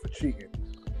Fury for cheating.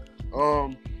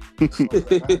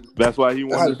 That's why he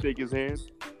wanted to shake his hand.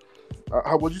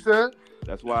 What'd you say?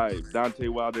 That's why Deontay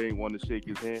Wilder ain't want to shake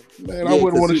his hand. Man, I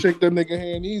wouldn't want to shake that nigga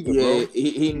hand either, yeah, bro.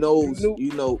 He knows,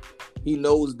 he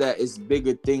knows that it's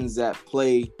bigger things at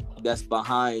play that's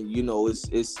behind,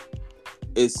 it's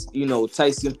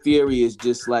Tyson Fury is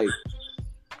just like,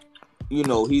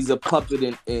 he's a puppet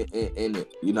in it.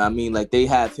 You know what I mean? Like, they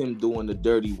have him doing the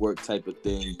dirty work type of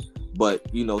thing. But,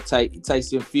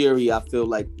 Tyson Fury, I feel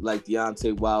like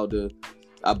Deontay Wilder,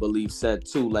 I believe, said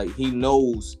too, like, he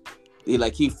knows,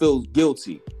 he feels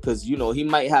guilty because, he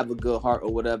might have a good heart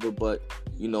or whatever, but,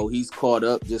 he's caught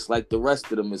up just like the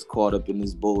rest of them is caught up in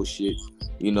this bullshit,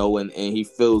 and he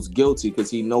feels guilty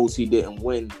because he knows he didn't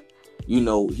win,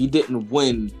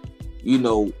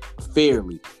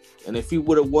 fairly. And if he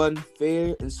would have won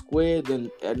fair and square,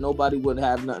 then nobody would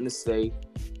have nothing to say.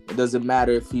 It doesn't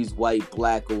matter if he's white,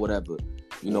 black, or whatever.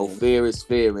 Fair is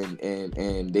fair,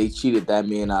 and they cheated that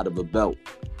man out of a belt.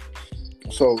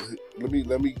 So let me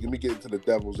get into the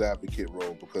devil's advocate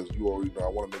role, because you already know I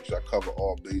want to make sure I cover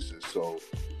all bases, so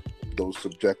those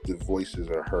subjective voices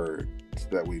are heard, so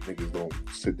that way niggas don't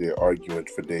sit there arguing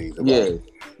for days about it.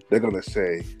 They're gonna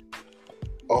say,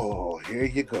 "Oh, here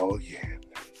you go again.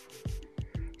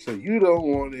 So you don't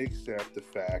want to accept the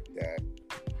fact that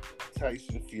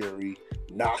Tyson Fury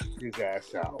knocked his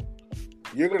ass out.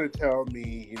 You're gonna tell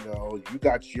me, you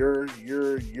got your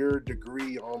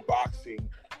degree on boxing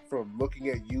from looking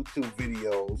at YouTube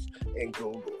videos and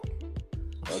Google.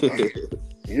 Okay?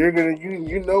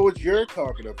 you know what you're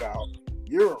talking about.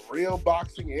 You're a real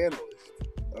boxing analyst.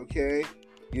 Okay?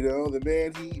 The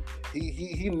man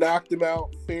he knocked him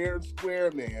out fair and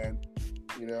square, man.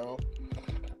 And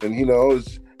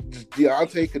it's just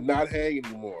Deontay could not hang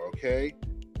anymore, okay?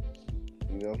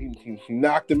 He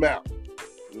knocked him out.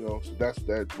 So that's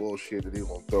that bullshit that they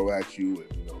gonna throw at you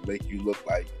and make you look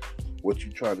like what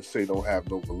you trying to say don't have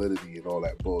no validity and all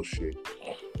that bullshit.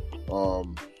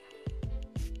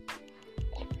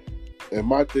 And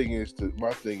my thing is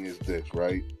this,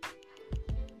 right?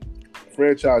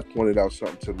 Franchise pointed out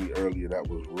something to me earlier that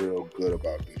was real good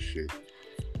about this shit.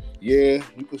 Yeah,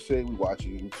 you could say we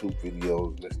watching YouTube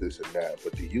videos, this and that,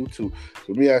 but the YouTube. So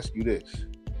let me ask you this: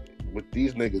 with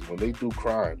these niggas, when they do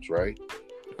crimes, right?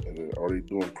 And are they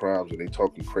doing crimes and they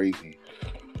talking crazy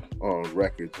on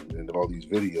records and all these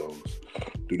videos?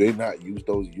 Do they not use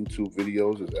those YouTube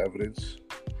videos as evidence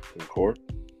in court?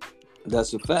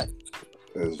 That's a fact.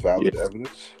 As valid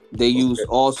evidence? They use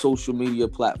all social media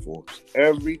platforms.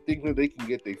 Everything that they can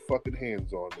get their fucking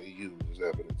hands on, they use as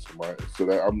evidence. So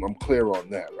that I'm clear on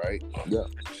that, right? Yeah.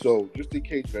 So just in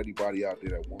case for anybody out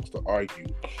there that wants to argue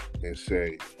and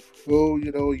say, oh,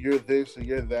 you're this and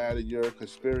you're that and you're a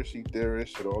conspiracy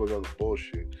theorist and all that other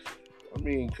bullshit. I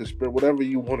mean, whatever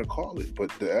you want to call it,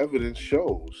 but the evidence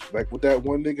shows. Like what that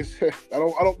one nigga said. I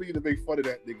don't mean to make fun of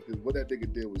that nigga because what that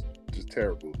nigga did was just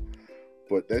terrible.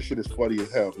 But that shit is funny as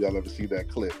hell. If y'all ever see that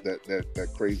clip, that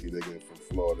crazy nigga from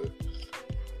Florida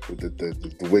with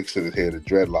the wicks in his hair, the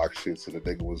dreadlock shit, so the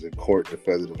nigga was in court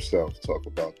defending himself, talk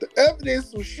about the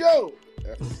evidence will show.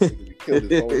 After this nigga killed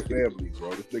his whole family,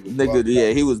 bro. This nigga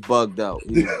yeah, he was bugged out.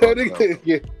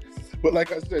 Yeah. But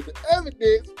like I said, the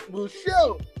evidence will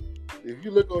show. If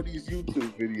you look on these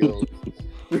YouTube videos,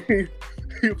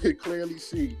 you can clearly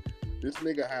see this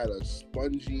nigga had a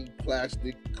spongy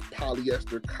plastic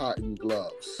polyester cotton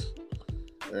gloves.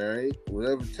 All right?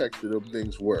 Whatever texture them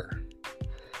things were.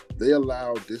 They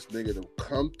allowed this nigga to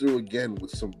come through again with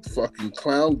some fucking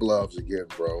clown gloves again,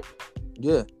 bro.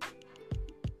 Yeah.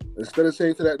 Instead of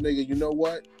saying to that nigga, you know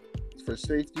what? For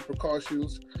safety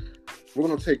precautions, we're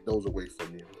going to take those away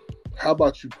from you. How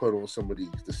about you put on some of these,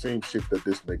 the same shit that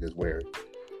this nigga's wearing?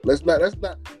 Let's not do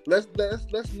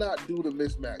the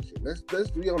mismatching. Let's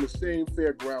be on the same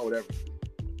fair ground with everything.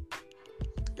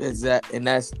 Exactly, and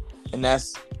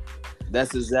that's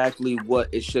exactly what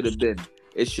it should have been.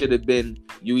 It should have been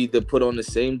you either put on the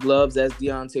same gloves as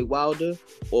Deontay Wilder,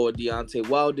 or Deontay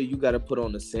Wilder, you got to put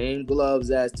on the same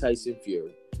gloves as Tyson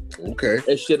Fury. Okay.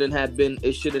 It shouldn't have been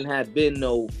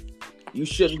no. You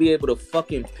shouldn't be able to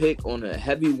fucking pick on a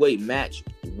heavyweight match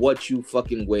what you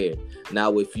fucking wear.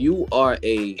 Now, if you are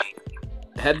a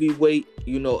heavyweight,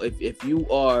 if you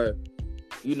are,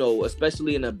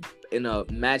 especially in a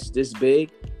match this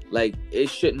big, like it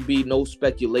shouldn't be no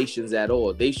speculations at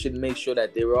all. They should make sure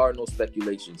that there are no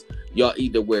speculations. Y'all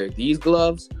either wear these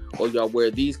gloves or y'all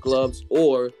wear these gloves,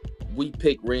 or we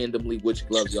pick randomly which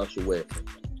gloves y'all should wear.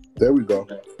 There we go.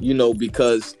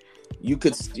 Because you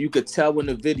could tell in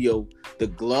the video the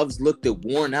gloves looked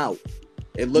worn out.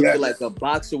 It looked like a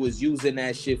boxer was using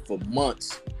that shit for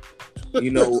months.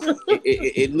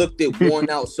 It looked worn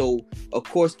out. So of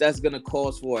course that's gonna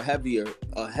cause for a heavier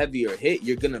hit.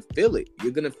 You're gonna feel it.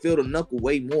 You're gonna feel the knuckle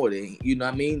way more than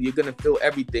You're gonna feel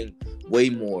everything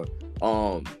way more.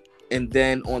 And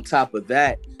then on top of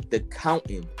that, the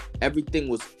counting, everything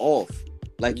was off.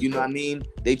 Like,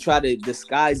 they try to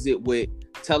disguise it with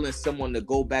telling someone to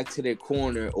go back to their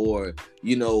corner, or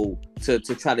to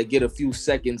try to get a few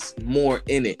seconds more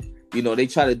in it. They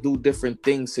try to do different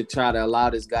things to try to allow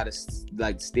this guy to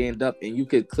stand up, and you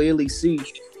could clearly see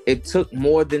it took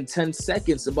more than 10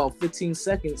 seconds, about 15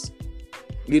 seconds.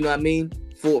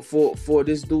 For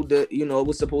this dude to, it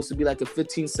was supposed to be like a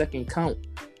 15-second count,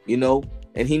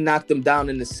 and he knocked him down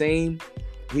in the same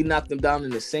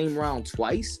round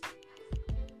twice.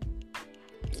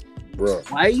 Bro.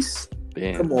 Twice?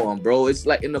 Damn. Come on, bro. It's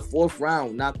like in the fourth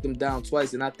round, knocked him down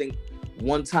twice, and I think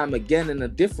one time again in a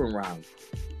different round.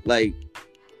 Like,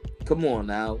 come on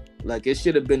now. Like, it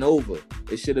should have been over.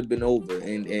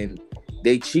 And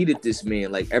they cheated this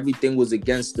man. Like, everything was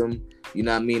against him. I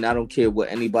don't care what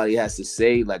anybody has to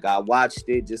say. Like, I watched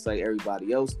it just like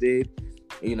everybody else did.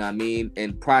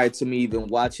 And prior to me even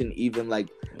watching like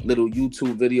little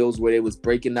YouTube videos where they was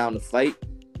breaking down the fight,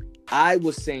 I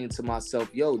was saying to myself,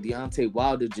 yo, Deontay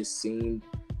Wilder just seemed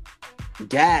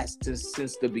gassed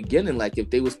since the beginning. Like if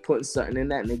they was putting something in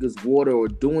that nigga's water or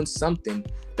doing something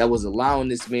that was allowing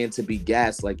this man to be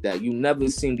gassed like that. You never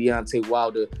seen Deontay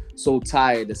Wilder so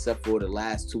tired except for the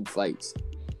last 2 fights.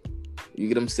 You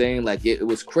get what I'm saying? Like it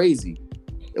was crazy.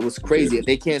 It was crazy. Yeah.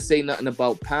 They can't say nothing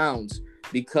about pounds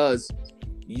because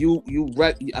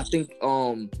I think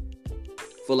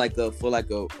for like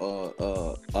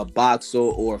a boxer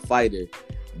or a fighter,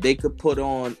 they could put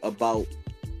on about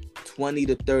 20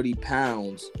 to 30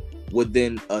 pounds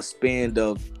within a span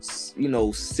of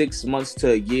 6 months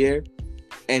to a year,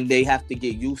 and they have to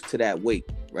get used to that weight,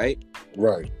 right?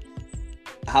 Right.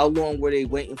 How long were they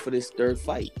waiting for this third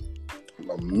fight?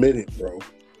 A minute, bro.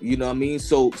 You know what I mean?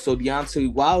 So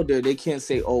Deontay Wilder, they can't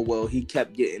say, oh well, he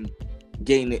kept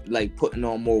gaining, like putting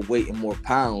on more weight and more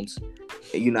pounds.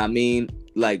 You know what I mean?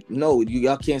 Like, no,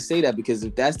 y'all can't say that, because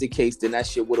if that's the case, then that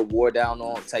shit would have wore down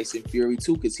on Tyson Fury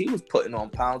too, because he was putting on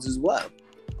pounds as well.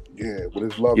 Yeah,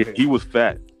 with his love. Yeah, he was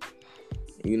fat.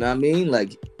 You know what I mean?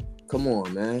 Like, come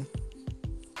on, man.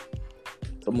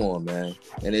 Come on, man.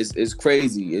 And it's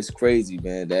crazy. It's crazy,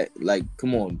 man. That, like,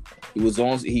 come on. He was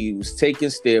taking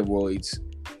steroids.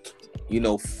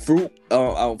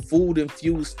 Food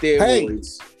infused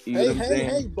steroids.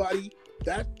 Hey, buddy.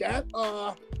 That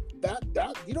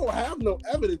you don't have no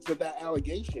evidence of that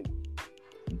allegation.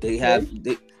 They've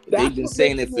been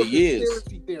saying it for years.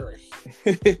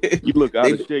 You look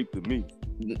out of shape to me.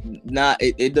 Nah,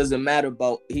 it doesn't matter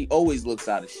about. He always looks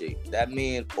out of shape. That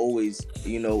man always,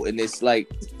 and it's like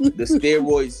the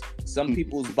steroids. Some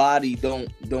people's body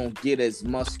don't get as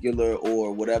muscular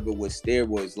or whatever with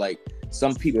steroids. Like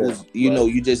some people's,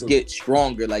 you just get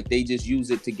stronger. Like they just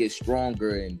use it to get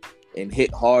stronger and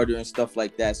hit harder and stuff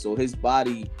like that. So his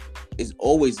body is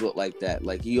always look like that.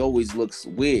 Like he always looks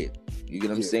weird. You get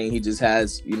what I'm saying? He just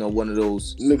has, one of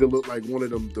those. Nigga look like one of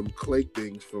them clay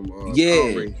things from Power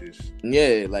Rangers.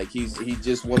 Yeah, like he's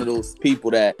just one of those people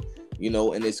that,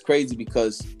 and it's crazy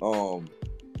because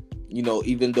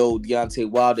even though Deontay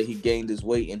Wilder, he gained his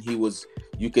weight and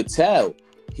you could tell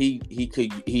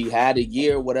he had a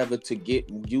year or whatever to get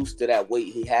used to that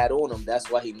weight he had on him.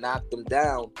 That's why he knocked him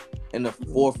down in the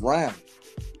 4th round.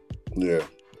 Yeah.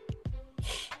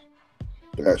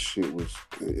 That shit was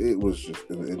just,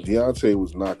 and Deontay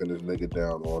was knocking this nigga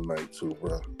down all night too,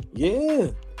 bro. Yeah.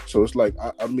 So it's like,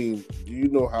 I mean, do you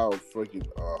know how freaking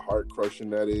heart crushing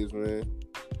that is, man?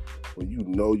 When you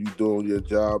doing your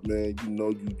job, man,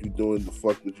 you doing the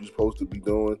fuck that you supposed to be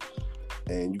doing,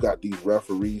 and you got these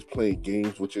referees playing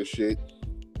games with your shit.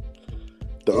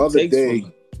 The other day,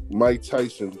 Mike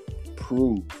Tyson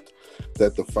proved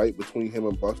that the fight between him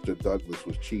and Buster Douglas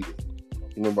was cheating.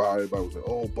 You remember how everybody was like,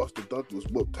 oh, Buster Douglas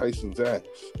whooped Tyson's ass.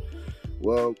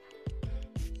 Well,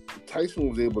 Tyson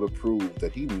was able to prove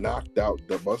that he knocked out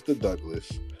the Buster Douglas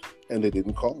and they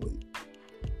didn't call it.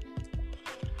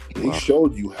 They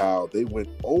showed you how they went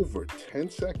over 10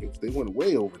 seconds. They went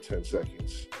way over 10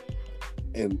 seconds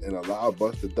and allowed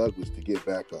Buster Douglas to get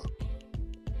back up.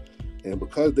 And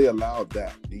because they allowed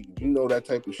that, that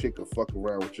type of shit could fuck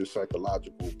around with your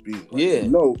psychological being. Like, yeah.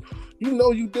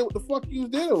 You did what the fuck you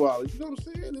did a while. You know what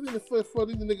I'm saying? And then the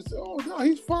nigga said, oh, no,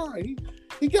 he's fine.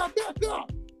 He got back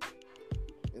up.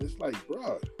 And it's like,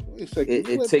 bro, wait a second.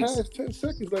 You went past 10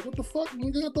 seconds. Like, what the fuck?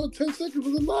 Nigga, I thought 10 seconds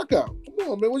was a knockout. Come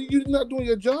on, man. You not doing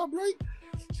your job right?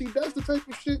 See, that's the type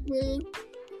of shit, man.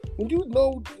 When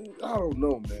I don't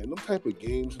know, man. Them type of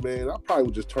games, man, I probably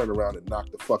would just turn around and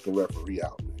knock the fucking referee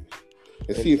out, man.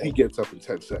 And see if he gets up in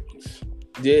 10 seconds.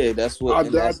 Yeah, that's what.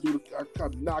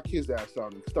 I'd knock his ass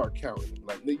out and start counting him.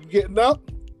 Like, you getting up?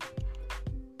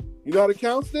 You know how to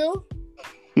count still?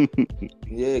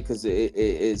 Yeah, because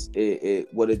it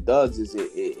what it does is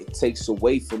it takes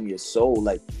away from your soul.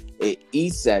 Like, it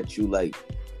eats at you. Like,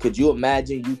 could you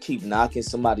imagine you keep knocking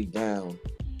somebody down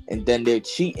and then they're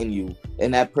cheating you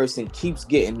and that person keeps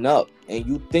getting up and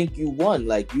you think you won?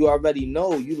 Like, you already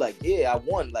know. You like, yeah, I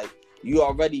won. Like,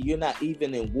 you're not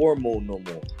even in war mode no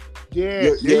more.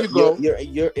 Yeah, there you go.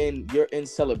 You're in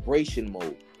celebration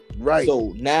mode. Right.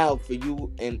 So now for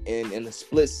you in a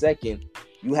split second,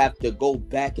 you have to go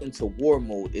back into war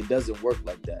mode. It doesn't work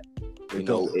like that.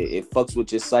 It fucks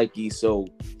with your psyche. So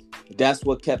that's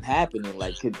what kept happening.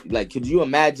 Could you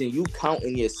imagine you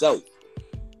counting yourself?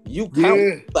 You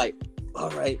count like, all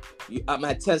right, I'm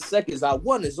at 10 seconds. I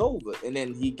won. It's over. And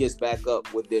then he gets back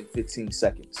up within 15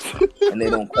 seconds, and they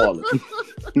don't call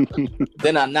it.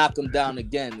 Then I knock him down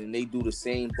again, and they do the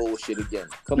same bullshit again.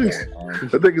 Come on, man.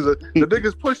 The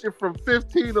niggas pushing from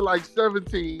 15 to like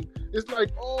 17. It's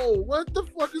like, oh, what the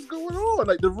fuck is going on?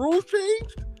 Like, the rules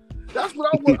changed? That's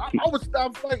what I would. I would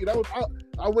stop fighting.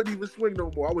 I wouldn't even swing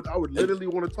no more. I would literally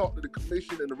want to talk to the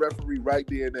commission and the referee right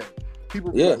there and then.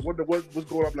 People Yeah. like wonder what's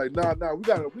going on. I'm like, nah, we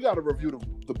gotta review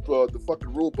the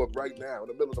fucking rule book right now in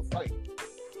the middle of the fight.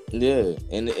 Yeah,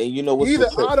 and you know what's Either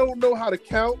so I don't know how to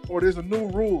count or there's a new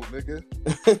rule, nigga.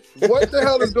 What the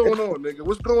hell is going on, nigga?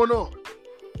 What's going on?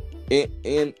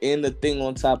 and the thing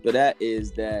on top of that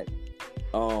is that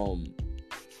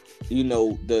you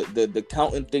know, the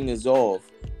counting thing is off.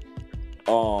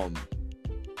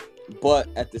 But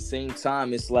at the same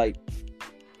time, it's like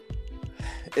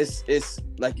it's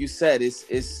like you said, it's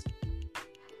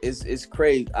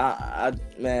crazy. I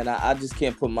just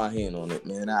can't put my hand on it,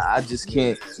 man. I just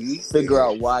can't figure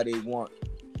out why they want.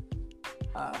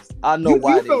 I know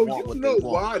why they want what they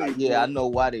want. I know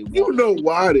why they want. You know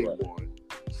why they want.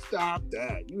 Stop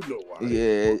that. You know why.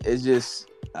 Yeah, it's just.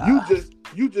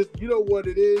 You know what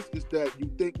it is that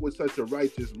you think with such a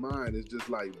righteous mind. It's just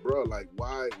like, bro, like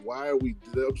why are we, you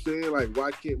know what I'm saying? Like,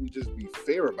 why can't we just be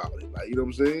fair about it? Like, you know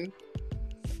what I'm saying?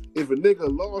 If a nigga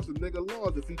lost, a nigga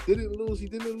lost. If he didn't lose, he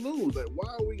didn't lose. Like,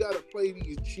 why we gotta play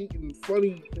these cheating,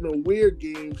 funny, you know, weird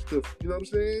games to, you know what I'm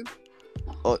saying?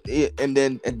 Oh, yeah, and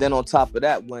then on top of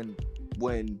that, when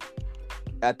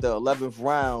at the 11th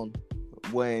round,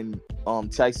 when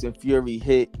Tyson Fury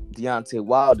hit Deontay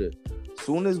Wilder,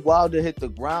 soon as Wilder hit the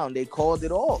ground, they called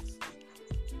it off.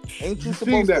 Ain't you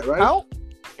supposed to count?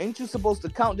 Ain't you supposed to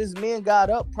count? This man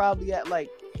got up probably at like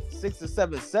 6 or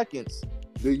 7 seconds.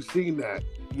 They've seen that.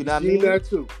 You know what I mean? Seen that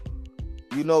too.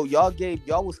 You know,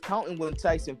 y'all was counting when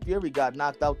Tyson Fury got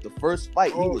knocked out the first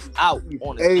fight. He was out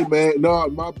on his Hey, man, no,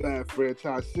 my bad,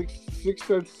 franchise. 6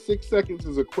 seconds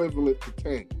is equivalent to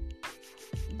 10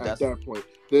 at that point.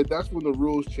 That's when the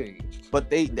rules changed.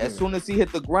 But as soon as he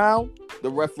hit the ground, the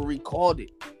referee called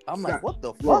it. I'm like, what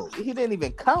the fuck? He didn't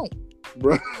even count.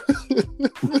 Bro.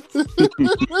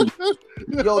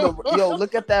 Yo,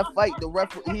 look at that fight. The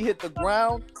referee, he hit the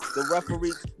ground. The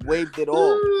referee waved it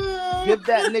off. Give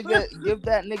that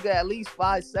nigga at least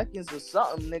 5 seconds or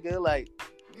something, nigga. Like,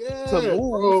 to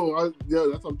move. Bro.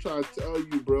 That's what I'm trying to tell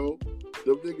you, bro.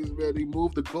 Them niggas, man, they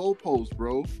moved the goalpost,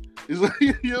 bro. It's like,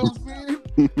 you know what I'm saying?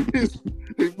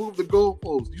 They moved the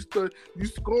goalpost. You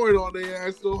scoring on their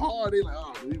ass so hard, they like,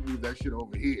 oh, we move that shit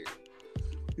over here.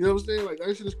 You know what I'm saying? Like,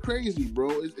 that shit is crazy,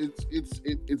 bro.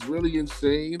 It's really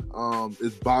insane.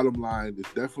 It's bottom line. It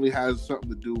definitely has something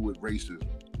to do with racism,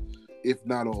 if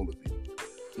not all of it.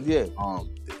 Yeah.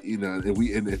 You know,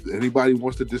 and if anybody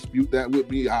wants to dispute that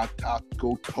with me, I'll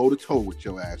go toe to toe with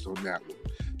your ass on that one.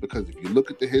 Because if you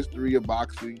look at the history of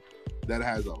boxing, that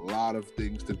has a lot of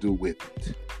things to do with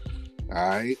it. All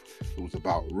right, it was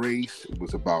about race. It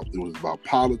was about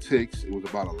politics. It was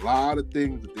about a lot of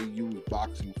things that they used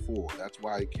boxing for. That's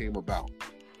why it came about.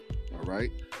 All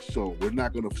right, so we're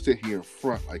not gonna sit here in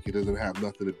front like it doesn't have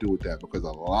nothing to do with that, because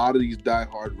a lot of these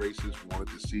diehard racists wanted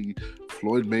to see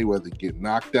Floyd Mayweather get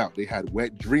knocked out. They had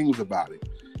wet dreams about it,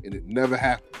 and it never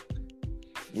happened.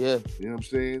 Yeah. You know what I'm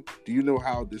saying? Do you know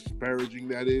how disparaging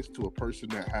that is to a person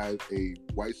that has a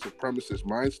white supremacist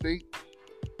mind state?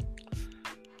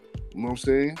 You know what I'm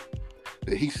saying?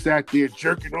 That he sat there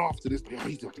jerking off to this. Oh,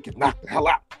 he's about to get knocked the hell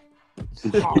out. Oh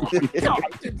my God,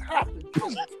 it didn't happen.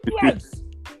 Yes.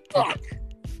 Fuck.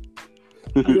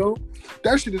 You know?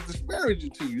 That shit is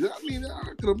disparaging to you. I mean,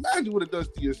 I can imagine what it does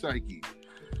to your psyche.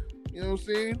 You know what I'm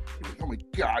saying? Oh my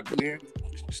God, man.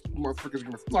 This motherfucker's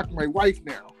gonna fuck my wife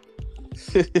now.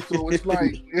 So it's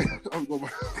like, I'm going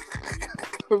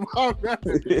my bad.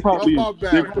 They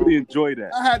probably enjoy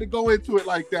that. I had to go into it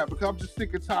like that because I'm just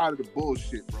sick and tired of the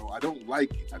bullshit, bro. I don't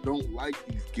like it. I don't like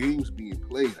these games being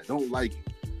played. I don't like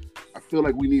it. I feel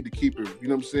like we need to keep it, you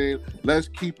know what I'm saying? Let's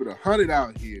keep it 100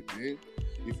 out here, man.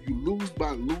 If you lose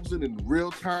by losing in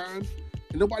real time,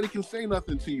 nobody can say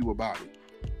nothing to you about it.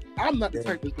 I'm not the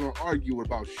type that's gonna argue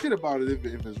about shit about it. If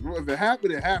it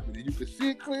happened, it happened. And you can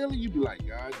see it clearly, you'd be like,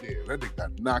 God damn, that nigga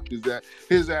got knocked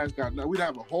his ass got knocked. We'd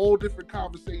have a whole different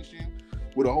conversation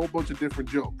with a whole bunch of different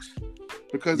jokes.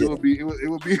 Because it would be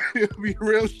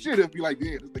real shit. It'd be like,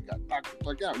 yeah, this nigga got knocked the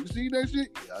fuck out. You see that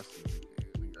shit? Yeah, I see it.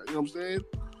 You know what I'm saying?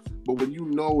 But when you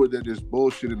know that there's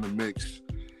bullshit in the mix,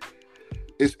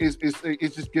 it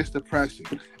just gets depressing.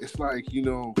 It's like, you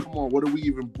know, come on, what are we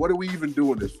even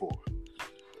doing this for?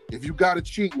 If you gotta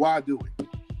cheat, why do it?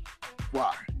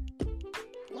 Why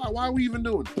are we even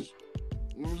doing this?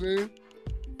 You know what I'm saying?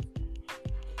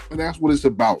 And that's what it's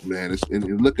about, man.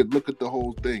 And look at the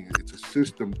whole thing. It's a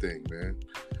system thing, man.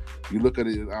 You look at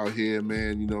it out here,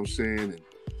 man. You know what I'm saying? And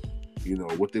you know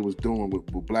what they was doing with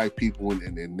black people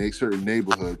in certain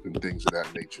neighborhoods and things of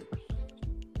that nature.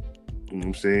 You know what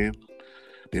I'm saying?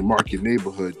 They mark your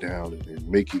neighborhood down and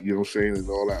make it, you know what I'm saying, and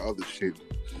all that other shit.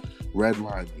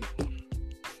 Redline you.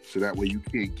 So that way you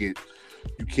can't get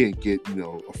you can't get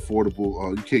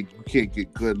affordable. You can't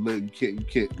get good live. You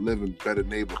can't live in better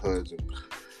neighborhoods and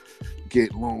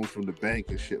get loans from the bank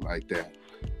and shit like that.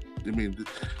 I mean,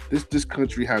 this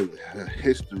country has a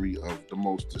history of the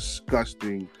most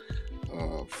disgusting,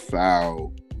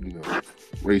 foul,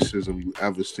 racism you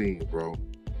ever seen, bro.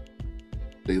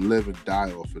 They live and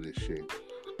die off of this shit.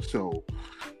 So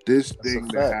this thing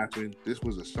that happened, this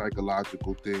was a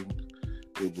psychological thing.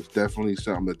 It was definitely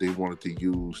something that they wanted to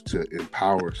use to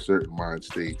empower certain mind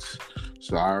states.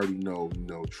 So I already know,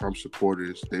 Trump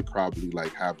supporters, they probably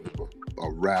like having a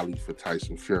rally for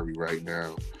Tyson Fury right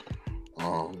now.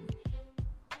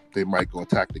 They might go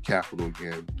attack the Capitol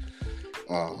again.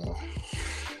 I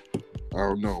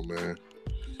don't know, man.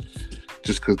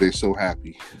 Just because they're so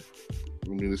happy. I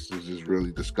mean, this is just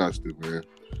really disgusting, man.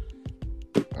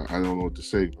 I don't know what to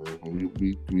say, man.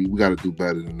 We got to do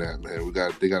better than that, man.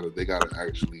 They got to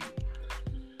actually.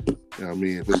 You know what I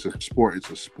mean? If it's a sport, it's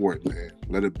a sport, man.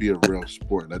 Let it be a real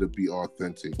sport. Let it be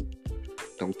authentic.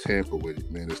 Don't tamper with it,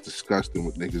 man. It's disgusting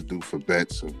what niggas do for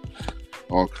bets and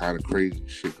all kind of crazy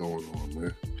shit going on,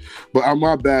 man. But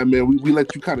my bad, man. We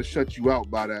let you kind of shut you out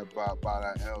by that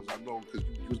Els. I know because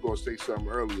you was gonna say something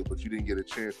earlier, but you didn't get a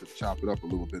chance to chop it up a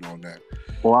little bit on that.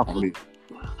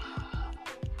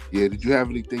 Yeah. Did you have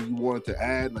anything you wanted to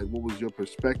add? Like, what was your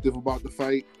perspective about the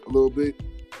fight? A little bit.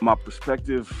 My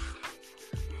perspective.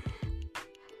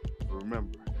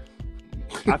 Remember,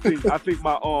 I think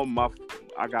my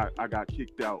I got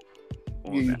kicked out.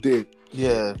 You did.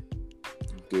 Yeah.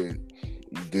 You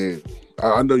did.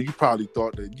 I know you probably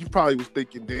thought that. You probably was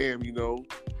thinking, damn,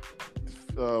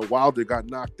 Wilder got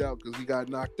knocked out because he got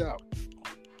knocked out.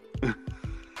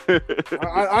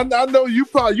 I know you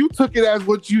took it as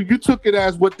what you took it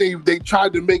as what they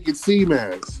tried to make it seem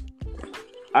as.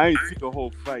 I ain't see the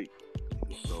whole fight.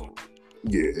 So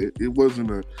yeah, it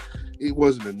wasn't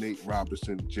a Nate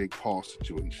Robinson, Jake Paul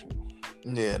situation.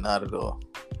 Yeah, not at all.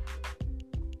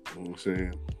 You know what I'm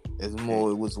saying? It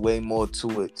was way more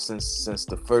to it since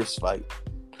the first fight.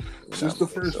 Since the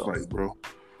first fight, bro.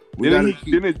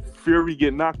 Didn't Fury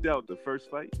get knocked out the first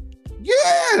fight?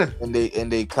 Yeah. And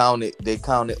they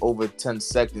counted over 10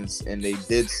 seconds and they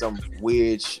did some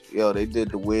weird they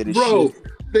did the weirdest shit.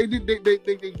 They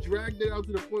dragged it out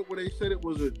to the point where they said it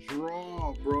was a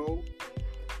draw, bro.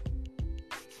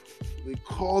 They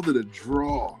called it a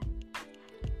draw.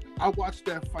 I watched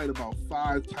that fight about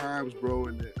 5 times, bro,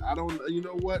 and I don't. You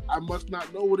know what? I must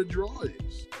not know what a draw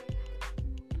is.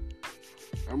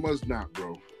 I must not,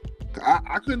 bro.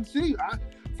 I couldn't see.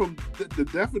 From the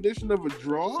definition of a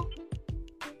draw,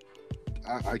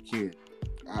 I can't.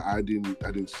 I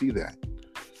didn't see that.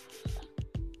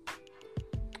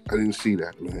 I didn't see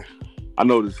that, man. I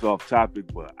know this is off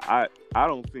topic, but I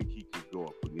don't think he could go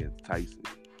up against Tyson.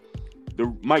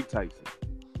 Mike Tyson.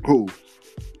 Who?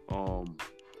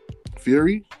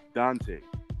 Fury? Dante.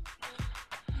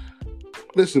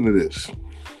 Listen to this.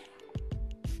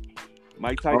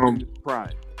 Mike Tyson in his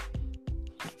prime.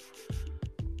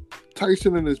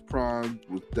 Tyson in his prime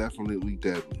was definitely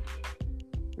deadly,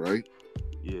 right?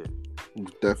 Yeah. He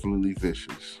was definitely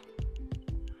vicious.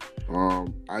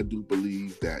 I do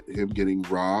believe that him getting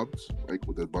robbed, like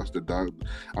with the Buster Douglas.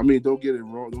 I mean, don't get it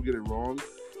wrong.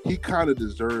 He kind of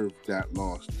deserved that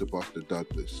loss to Buster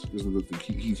Douglas.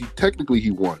 He technically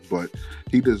he won, but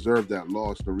he deserved that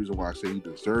loss. The reason why I say he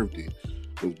deserved it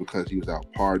was because he was out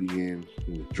partying,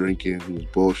 he was drinking, he was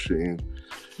bullshitting.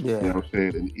 Yeah. You know what I'm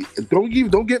saying? And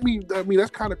don't get me. I mean, that's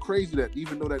kind of crazy that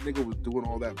even though that nigga was doing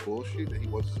all that bullshit that he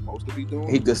wasn't supposed to be doing,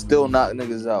 he could still knock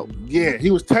niggas out. Yeah, he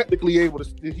was technically able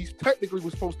to. He technically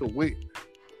was supposed to win,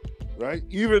 right?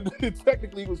 Even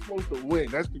technically he was supposed to win.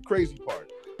 That's the crazy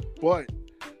part. But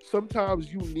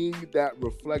sometimes you need that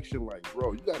reflection, like,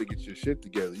 bro, you got to get your shit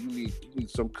together. You need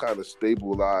some kind of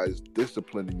stabilized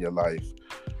discipline in your life.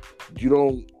 You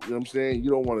know what I'm saying?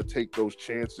 You don't want to take those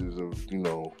chances of,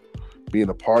 being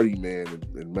a party man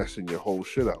and messing your whole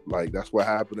shit up. Like, that's what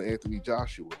happened to Anthony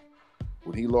Joshua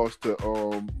when he lost to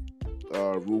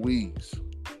Ruiz.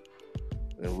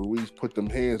 And Ruiz put them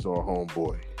hands on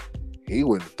homeboy. He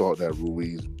wouldn't have thought that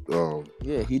Ruiz...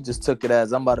 yeah, he just took it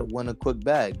as, I'm about to win a quick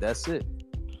bag. That's it.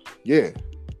 Yeah.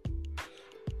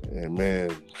 And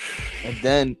man...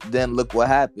 And then look what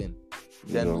happened.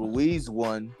 Then Ruiz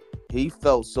won. He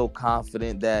felt so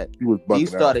confident that he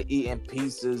started eating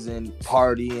pizzas and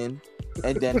partying,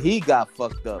 and then he got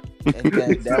fucked up, and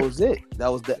then that was it.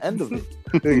 That was the end of it.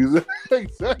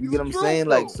 Exactly. You get what I'm saying?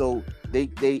 Like, so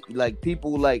they like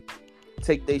people like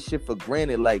take their shit for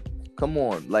granted. Like, come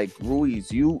on, like Ruiz,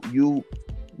 you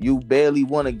barely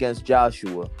won against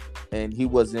Joshua, and he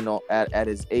wasn't at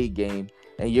his A game.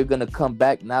 and you're gonna come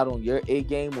back not on your A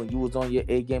game when you was on your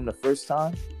A game the first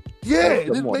time. Yeah,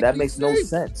 Come on, that makes no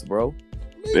sense, bro.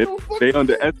 They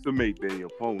underestimate their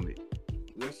opponent.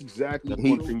 That's exactly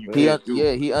He, one thing you can't do.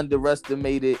 he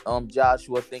underestimated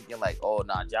Joshua, thinking like, oh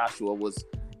nah, Joshua was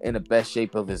in the best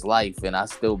shape of his life, and I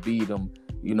still beat him,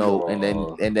 you know. And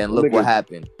then look what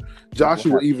happened.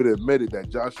 Joshua even admitted that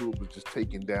Joshua was just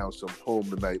taking down some home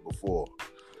the night before.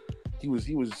 He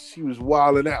was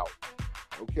wilding out.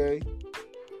 Okay,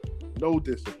 no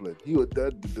discipline.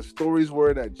 The stories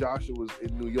were that Joshua was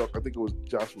in New York. I think it was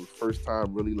Joshua's first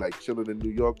time really like chilling in New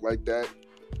York like that.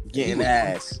 Getting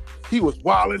ass. He was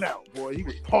wilding out, boy. He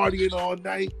was partying all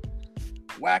night,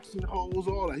 waxing holes,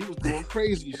 all that. He was doing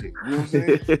crazy shit. You know what I'm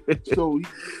saying? So,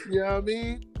 you know what I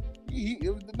mean?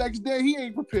 The next day, he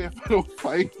ain't prepared for no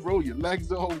fight, bro. Your legs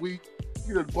all weak.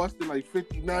 You done busted like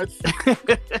 50 nuts. You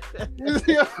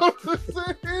know what I'm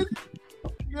saying?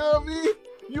 You know what I mean?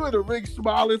 You in the ring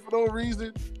smiling for no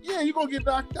reason. Yeah, you gonna get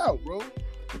knocked out, bro.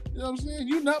 You know what I'm saying?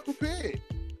 You're not prepared.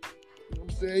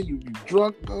 Saying you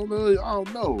drunk, I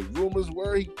don't know. Rumors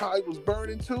were he probably was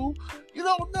burning too. You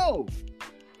don't know.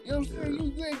 You know what I'm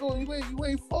saying? You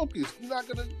ain't focused. You're not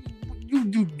gonna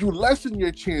you lessen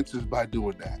your chances by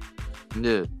doing that.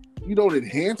 Yeah. You don't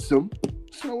enhance them.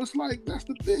 So it's like that's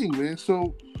the thing, man.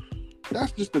 So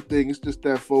that's just the thing. It's just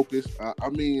that focus. I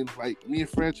mean, like me and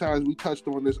Franchise, we touched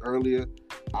on this earlier.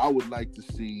 I would like to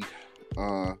see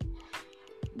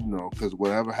you know, because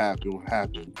whatever happened,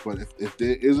 happened. But if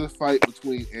there is a fight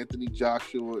between Anthony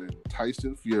Joshua and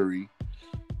Tyson Fury,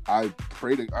 I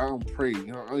don't pray, you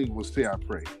know, I don't even want to say I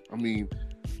pray. I mean,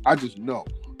 I just know.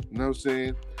 You know what I'm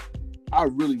saying? I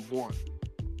really want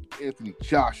Anthony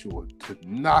Joshua to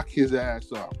knock his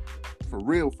ass up. For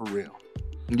real, for real.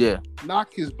 Yeah.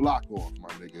 Knock his block off, my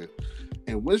nigga.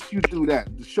 And once you do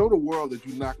that, to show the world that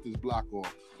you knocked his block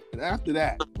off. And after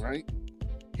that, right?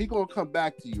 He gonna come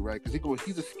back to you, right? Because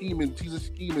he's a scheming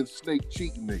snake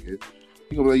cheating nigga.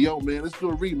 He gonna be like, yo, man, let's do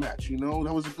a rematch. You know,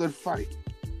 that was a good fight.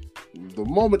 The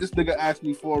moment this nigga asked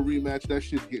me for a rematch, that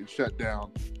shit's getting shut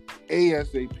down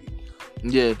ASAP.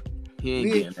 Yeah, he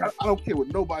ain't getting that. I don't care what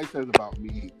nobody says about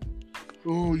me.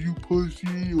 Oh, you pussy,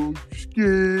 oh, you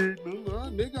scared.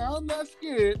 Nigga, I'm not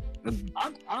scared.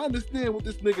 I understand what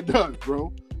this nigga does,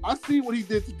 bro. I see what he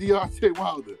did to Deontay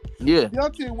Wilder. Yeah.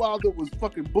 Deontay Wilder was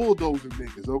fucking bulldozing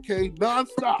niggas, okay?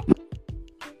 Non-stop.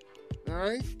 All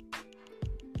right?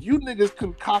 You niggas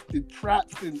concocted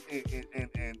traps and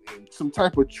some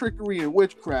type of trickery and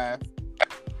witchcraft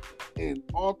and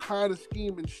all kind of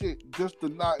scheming shit just to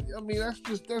not... I mean, that's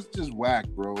just whack,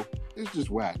 bro. It's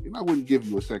just whack. And I wouldn't give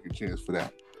you a second chance for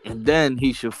that. And then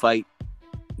he should fight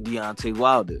Deontay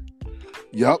Wilder.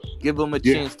 Yup. Give him a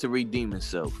chance to redeem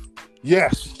himself.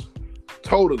 Yes,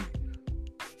 totally.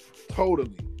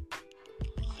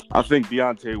 I think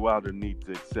Deontay Wilder needs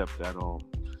to accept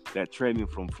that training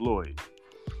from Floyd.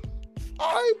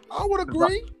 I would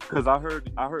agree. Because I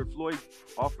heard Floyd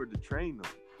offered to train him,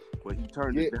 but he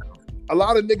turned it down. A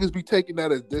lot of niggas be taking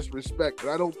that as disrespect,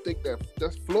 but I don't think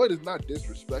that's Floyd is not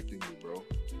disrespecting you, bro.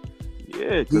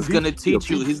 Yeah, he's gonna teach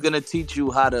you. He's gonna teach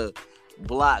you how to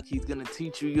block. He's gonna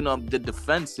teach you, you know, the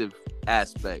defensive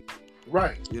aspect.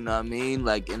 Right. You know what I mean?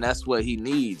 Like, and that's what he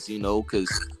needs, you know, because,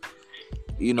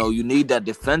 you know, you need that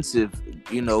defensive,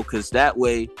 you know, because that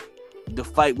way the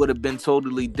fight would have been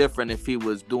totally different if he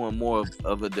was doing more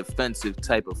of a defensive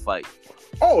type of fight.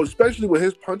 Oh, especially with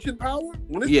his punching power?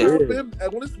 When it's time for him,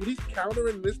 when he's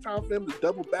countering and it's time for him to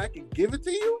double back and give it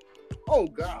to you? Oh,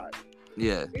 God.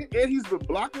 Yeah. And he's been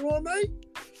blocking all night?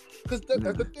 Because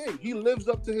that's the thing. He lives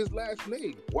up to his last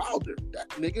name, Wilder. That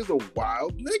nigga's a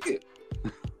wild nigga.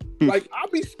 Like, I'll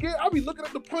be scared. I'll be looking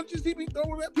at the punches he be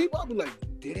throwing at people. I'll be like,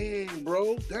 dang,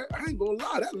 bro, I ain't gonna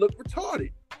lie, that looked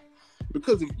retarded.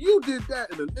 Because if you did that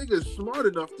and a nigga is smart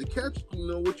enough to catch, you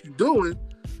know, what you're doing,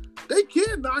 they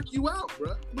can knock you out,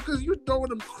 bro. Because you're throwing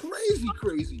them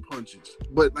crazy punches.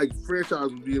 But like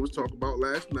Franchise was talking about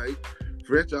last night,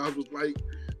 Franchise was like,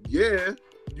 yeah,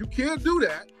 you can't do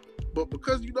that. But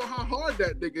because you know how hard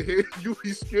that nigga hit, you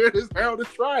be scared as hell to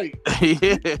try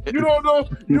it. You don't know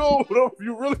if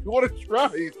you really want to try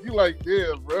it. You like,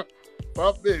 damn, bro,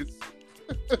 pop this.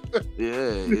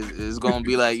 It's gonna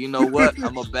be like, you know what?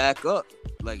 I'm gonna back up.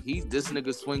 Like, this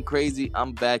nigga swing crazy.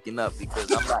 I'm backing up because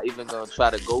I'm not even gonna try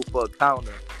to go for a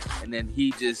counter, and then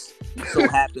he just so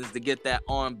happens to get that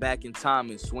arm back in time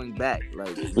and swing back.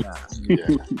 Like, nah.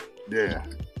 Yeah.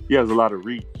 He has a lot of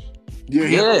reach. Yeah,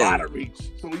 he has a lot of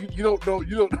reach. So you don't know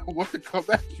what to come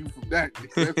at you from that.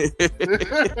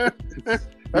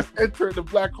 That's entering the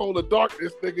black hole of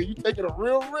darkness, nigga. You taking a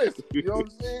real risk. You know what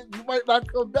I'm saying? You might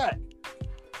not come back.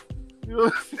 You know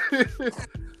what I'm saying?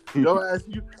 Your ass,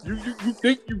 you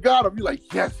think you got him. You're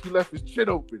like, yes, he left his chin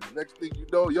open. Next thing you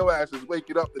know, your ass is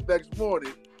waking up the next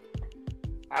morning.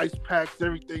 Ice packs,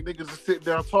 everything. Niggas are sitting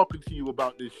down talking to you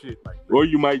about this shit. Like, Or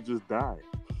you might just die.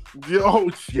 yo,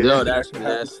 shit. Yo, that's too.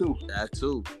 that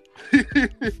too.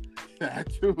 That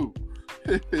too.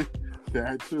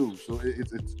 That too. So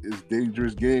it's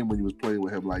dangerous game when you was playing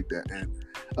with him like that. And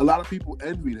a lot of people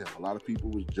envied him. A lot of people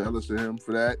was jealous of him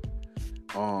for that.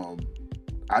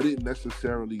 I didn't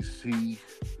necessarily see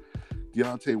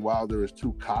Deontay Wilder as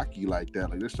too cocky like that.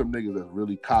 Like, there's some niggas that's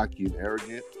really cocky and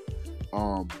arrogant.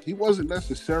 He wasn't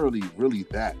necessarily really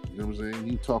that. You know what I'm saying?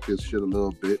 He talked his shit a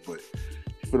little bit, but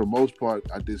for the most part,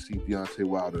 I did see Deontay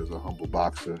Wilder as a humble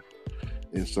boxer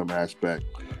in some aspect.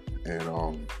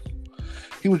 And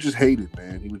he was just hated,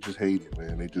 man. He was just hated,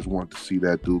 man. They just wanted to see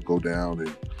that dude go down,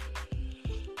 and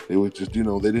they was just, they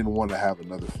didn't want to have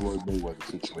another Floyd Mayweather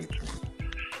situation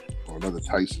or another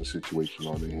Tyson situation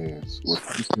on their hands.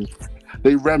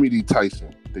 They remedied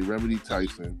Tyson. They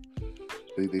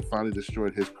finally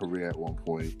destroyed his career at one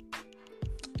point.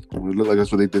 It looked like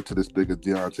that's what they did to this nigga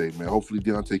Deontay, man. Hopefully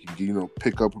Deontay can,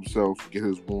 pick up himself, get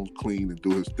his wounds clean, and do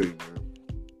his thing,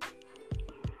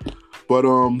 man. But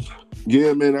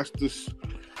yeah, man, that's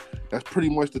pretty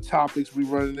much the topics we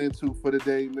running into for the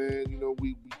day, man.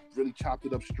 We really chopped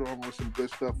it up strong on some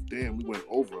good stuff. Damn, we went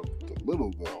over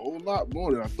a whole lot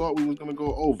more than I thought we was gonna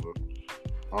go over.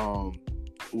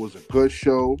 It was a good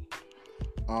show.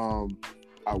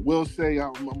 I will say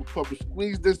I'm gonna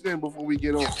squeeze this in before we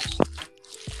get on.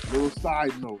 Little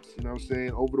side notes, you know what I'm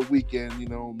saying? Over the weekend,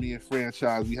 me and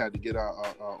Franchise, we had to get our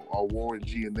Warren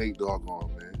G and Nate Dogg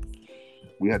on, man.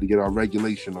 We had to get our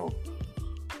regulation on.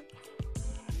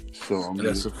 So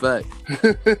That's a fact.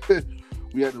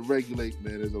 We had to regulate,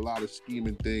 man. There's a lot of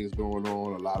scheming things going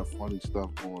on, a lot of funny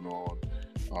stuff going on.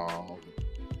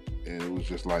 And it was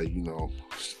just like,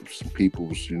 some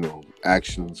people's,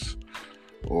 actions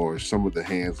or some of the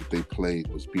hands that they played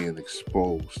was being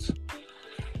exposed.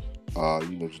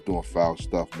 Just doing foul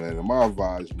stuff, man. And my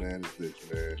advice, man, is this,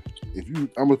 man.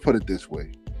 I'm gonna put it this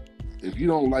way. If you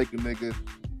don't like a nigga,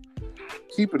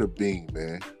 keep it a bean,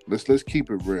 man. Let's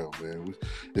keep it real, man.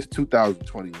 It's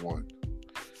 2021.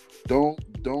 Don't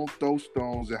throw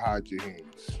stones and hide your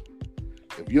hands.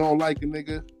 If you don't like a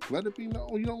nigga, let it be known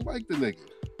you don't like the nigga.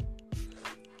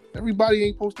 Everybody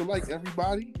ain't supposed to like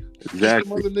everybody. Exactly.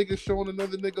 Some other niggas showing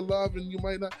another nigga love, and you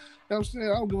might not. You know what I'm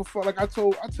saying? I don't give a fuck. Like I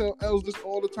tell Els this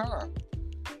all the time.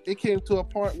 It came to a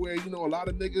point where, a lot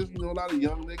of niggas, a lot of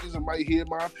young niggas might hear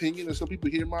my opinion, and some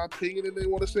people hear my opinion and they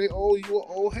want to say, oh, you an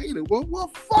old hater. Well,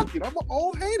 fuck it. I'm an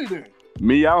old hater then.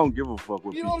 Me, I don't give a fuck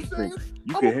what people think.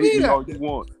 You I'ma can hate me all that. you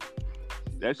want.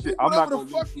 That shit, I'm not gonna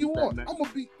the fuck you want. I'm gonna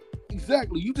be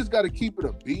exactly. You just gotta keep it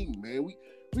a beam, man.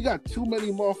 We got too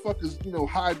many motherfuckers,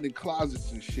 hiding in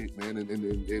closets and shit, man,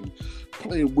 and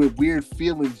playing with weird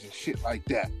feelings and shit like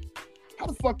that. How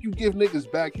the fuck you give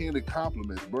niggas backhanded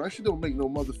compliments, bro? That shit don't make no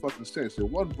motherfucking sense. In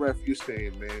one breath, you're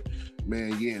saying,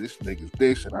 man, yeah, this nigga's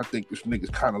this, and I think this nigga's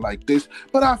kind of like this,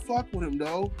 but I fuck with him,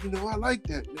 though. I like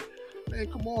that, man. Man,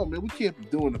 come on, man. We can't be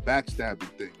doing the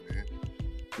backstabbing thing, man.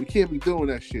 We can't be doing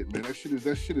that shit, man. That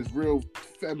shit is real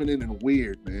feminine and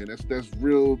weird, man. That's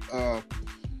real.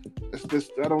 That's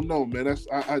I don't know, man. That's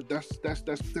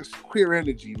queer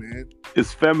energy, man.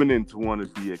 It's feminine to want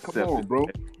to be accepted. Come on, bro.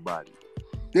 By everybody.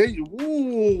 There you,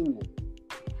 ooh.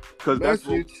 Because that's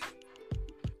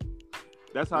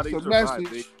how they survive.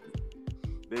 Message.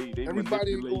 They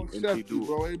everybody ain't gonna accept you,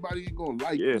 bro. Everybody ain't gonna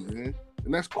like you, man.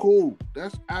 And that's cool.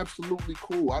 That's absolutely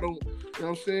cool. I don't, what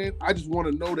I'm saying? I just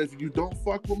want to know that if you don't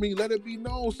fuck with me, let it be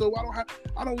known. So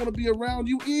I don't want to be around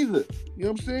you either. You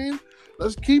know what I'm saying?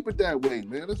 Let's keep it that way,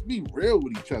 man. Let's be real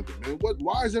with each other, man.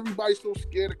 Why is everybody so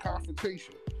scared of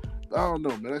confrontation? I don't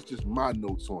know, man. That's just my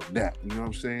notes on that. You know what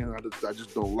I'm saying? I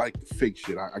just don't like the fake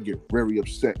shit. I get very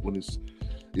upset when it's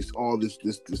all this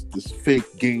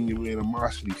fake gang and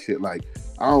animosity shit. Like,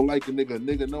 I don't like a nigga. A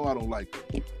nigga know I don't like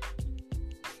him.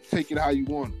 Take it how you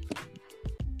want it.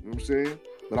 You know what I'm saying?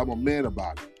 But I'm a man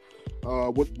about it.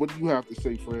 What do you have to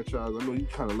say, Franchise? I know you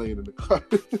kind of laying in the cut.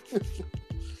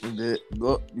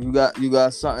 You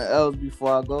got something else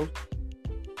before I go?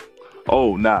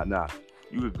 Oh, nah.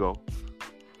 You could go.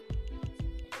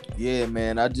 Yeah,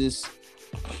 man. I just,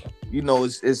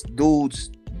 it's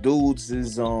dudes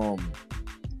is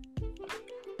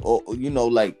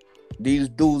like these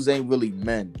dudes ain't really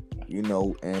men,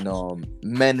 and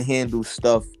men handle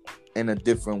stuff in a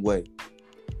different way.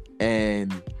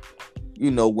 And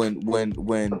when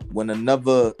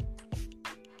another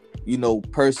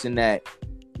person that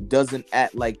doesn't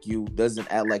act like you, doesn't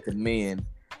act like a man,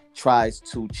 tries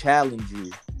to challenge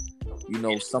you, You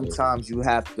know, sometimes you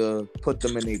have to put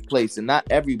them in a place, and not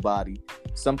everybody.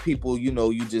 Some people, you know,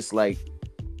 you just like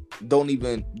don't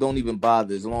even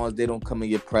bother as long as they don't come in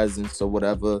your presence or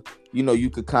whatever. You know, you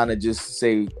could kind of just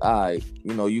say, all right,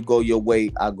 you know, you go your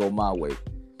way, I go my way.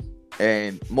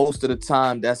 And most of the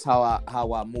time, that's how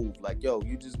I move. Like, yo,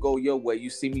 you just go your way. You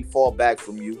see me fall back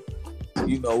from you,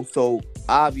 you know. So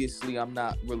obviously, I'm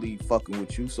not really fucking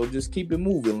with you. So just keep it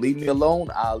moving. Leave me alone.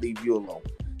 I'll leave you alone.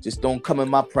 Just don't come in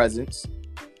my presence.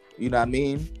 You know what I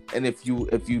mean? And if you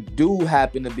do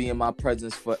happen to be in my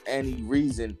presence for any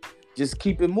reason, just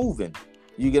keep it moving.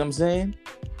 You get what I'm saying?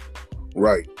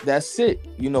 Right. That's it.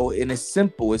 You know, and it's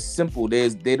simple. It's simple. There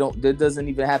doesn't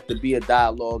even have to be a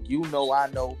dialogue. You know, I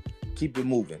know. Keep it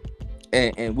moving.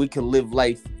 And we can live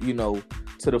life, you know,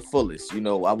 to the fullest. You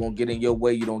know, I won't get in your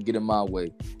way, you don't get in my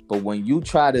way. But when you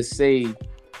try to say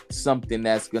something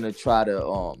that's gonna try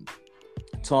to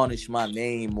tarnish my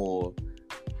name, or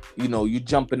you know, you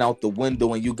jumping out the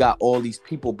window and you got all these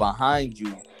people behind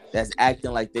you that's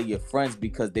acting like they're your friends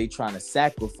because they trying to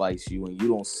sacrifice you and you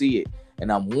don't see it.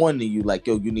 And I'm warning you, like,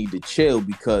 yo, you need to chill,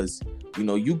 because, you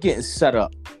know, you getting set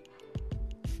up.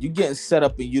 You're getting set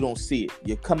up and you don't see it.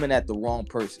 You're coming at the wrong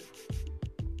person.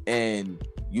 And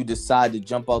you decide to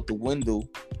jump out the window.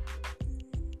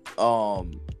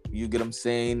 You get what I'm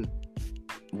saying?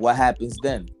 What happens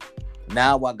then?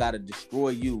 Now I gotta destroy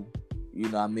you. You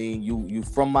know what I mean? You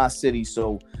from my city,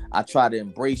 so I try to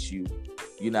embrace you.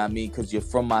 You know what I mean? Because you're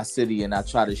from my city, and I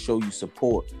try to show you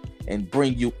support and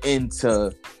bring you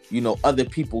into, you know, other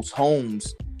people's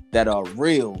homes that are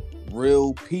real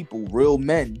people, real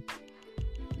men.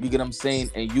 You get what I'm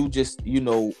saying? And you just, you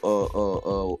know,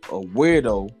 a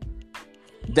weirdo,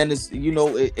 then it's, you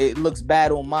know, it looks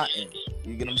bad on my end.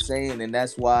 You get what I'm saying? And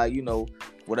that's why, you know,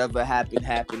 whatever happened.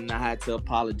 And I had to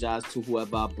apologize to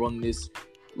whoever I brung this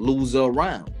loser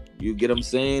around. You get what I'm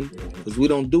saying? Because we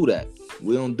don't do that.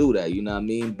 You know what I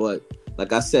mean? But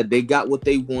like I said, they got what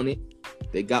they wanted.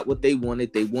 They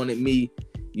wanted me.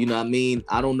 You know what I mean?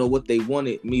 I don't know what they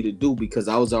wanted me to do, because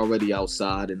I was already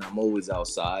outside, and I'm always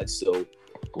outside. So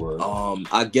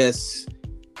I guess,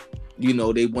 you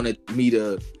know, they wanted me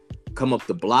to come up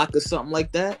the block or something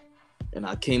like that. And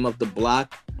I came up the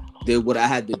block, did what I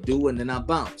had to do, and then I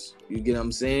bounced. You get what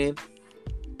I'm saying?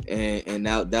 And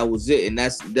that was it. And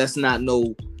that's not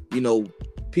no, you know,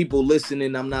 people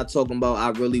listening, I'm not talking about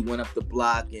I really went up the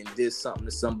block and did something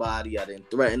to somebody. I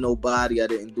didn't threaten nobody. I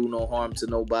didn't do no harm to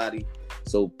nobody.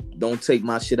 So don't take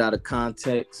my shit out of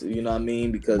context, you know what I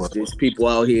mean? Because there's people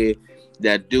out here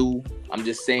that do. I'm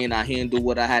just saying I handle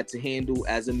what I had to handle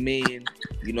as a man,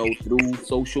 you know, through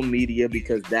social media,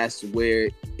 because that's where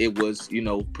it was, you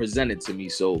know, presented to me.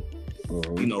 So,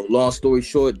 you know, long story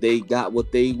short, they got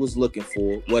what they was looking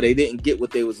for. Well, they didn't get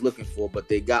what they was looking for, but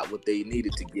they got what they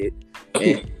needed to get.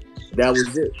 And that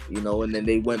was it, you know, and then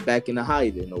they went back into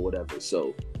hiding or whatever.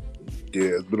 So, yeah,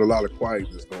 there's been a lot of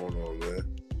quietness going on, man.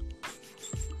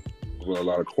 Well, a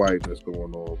lot of quietness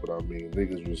going on, but I mean,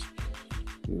 niggas was,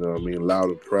 you know what I mean,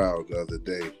 loud and proud the other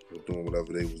day, doing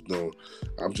whatever they was doing.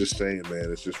 I'm just saying,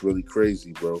 man, it's just really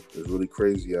crazy, bro. It's really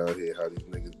crazy out here how these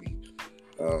niggas be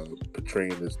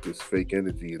portraying this fake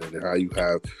energy, and then how you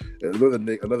have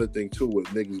another thing too, with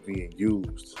niggas being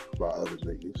used by other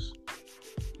niggas.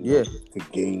 Yeah,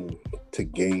 to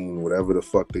gain whatever the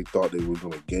fuck they thought they was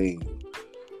gonna gain.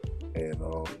 And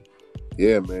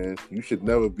yeah, man, you should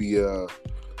never be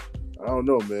I don't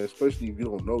know, man, especially if you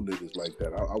don't know niggas like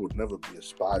that. I would never be a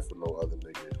spy for no other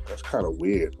nigga. That's kind of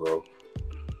weird, bro.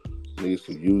 Niggas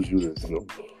could use you to, you know,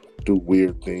 do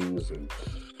weird things and,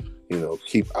 you know,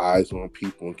 keep eyes on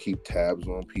people and keep tabs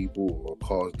on people, or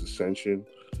cause dissension.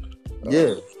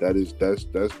 Yeah, that's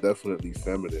definitely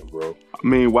feminine, bro. I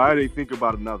mean, why do they think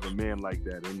about another man like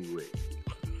that anyway?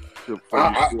 To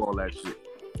do all that shit.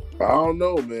 I don't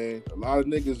know, man. A lot of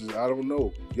niggas, I don't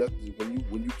know. You have to,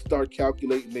 when you start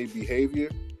calculating their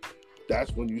behavior,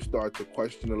 that's when you start to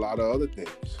question a lot of other things.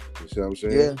 You see what I'm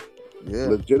saying? Yeah.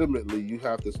 Legitimately, you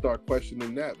have to start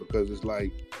questioning that, because it's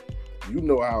like, you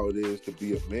know how it is to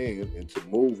be a man and to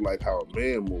move like how a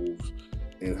man moves,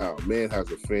 and how a man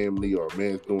has a family, or a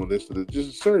man's doing this.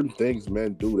 Just certain things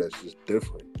men do that's just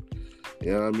different.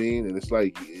 You know what I mean? And it's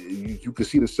like, you can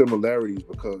see the similarities,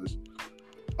 because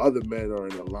other men are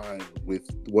in line with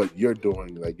what you're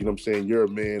doing. Like, you know what I'm saying? You're a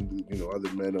man, you know,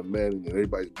 other men are men, and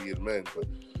everybody's being men. But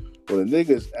when a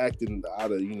nigga's acting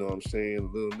out of, you know what I'm saying,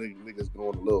 little niggas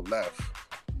going a little left,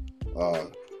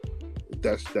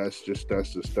 that's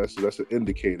an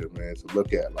indicator, man, to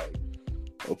look at. Like,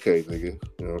 okay, nigga,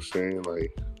 you know what I'm saying?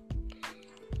 Like,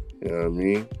 you know what I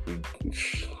mean?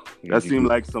 That seemed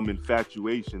like some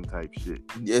infatuation type shit.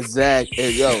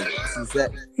 Exactly. Yo,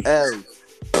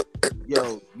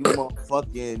 yo, you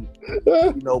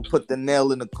motherfucking, put the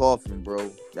nail in the coffin, bro.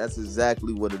 That's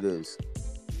exactly what it is.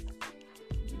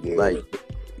 Yeah. Like,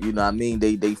 you know what I mean?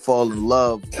 They fall in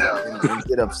love and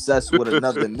get obsessed with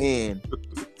another man.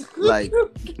 Like,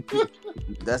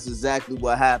 that's exactly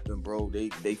what happened, bro.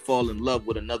 They fall in love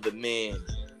with another man.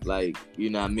 Like,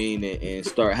 you know what I mean? And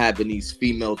start having these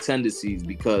female tendencies,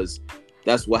 because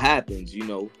that's what happens, they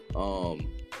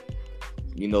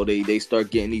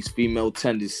start getting these female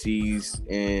tendencies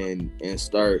and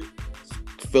start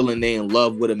feeling they in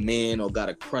love with a man or got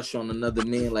a crush on another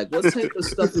man. Like, what type of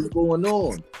stuff is going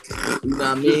on? You know what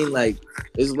I mean? Like,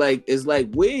 it's like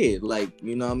weird. Like,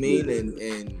 you know what I mean?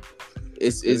 And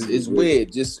it's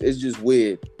weird. It's just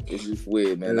weird. It's just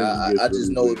weird, man. I just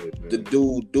know the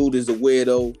dude is a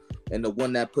weirdo, and the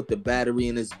one that put the battery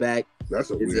in his back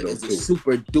is a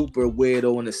super duper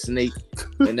weirdo and a snake.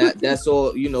 And that's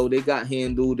all, they got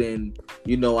handled, and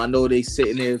I know they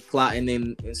sitting there plotting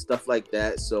and stuff like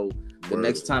that. So the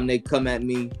next time they come at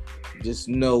me, just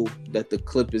know that the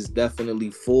clip is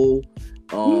definitely full.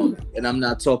 And I'm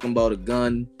not talking about a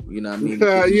gun, you know what I mean?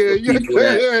 I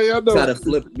know. Try to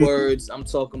flip words. I'm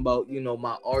talking about,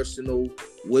 my arsenal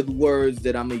with words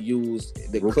that I'm gonna use.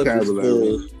 The clip is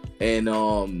full, and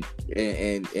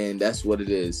that's what it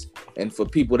is. And for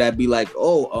people that be like,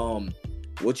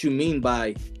 what you mean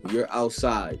by you're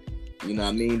outside? You know what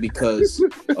I mean? Because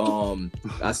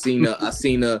I seen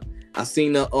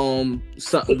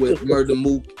something with Murder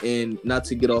Mook, and not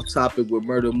to get off topic, with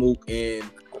Murder Mook and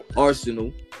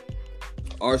Arsenal.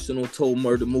 Arsenal told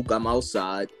Murder Mook, I'm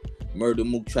outside. Murder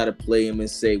Mook tried to play him and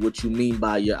say, what you mean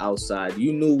by you're outside?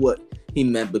 You knew what he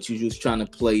meant, but you just trying to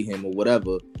play him or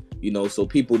whatever. So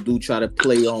people do try to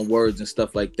play on words and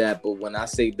stuff like that. But when I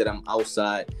say that I'm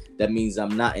outside, that means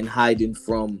I'm not in hiding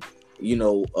from,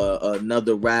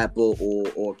 another rapper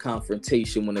or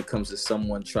confrontation when it comes to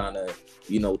someone trying to,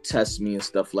 test me and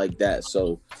stuff like that.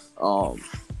 So,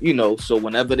 so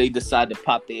whenever they decide to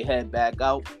pop their head back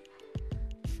out,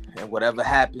 and whatever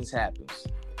happens.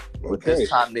 But this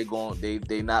time they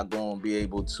not going to be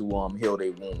able to heal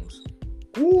their wounds.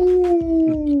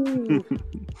 Ooh.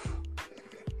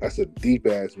 That's a deep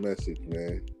ass message,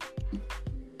 man.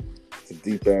 It's a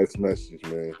deep ass message,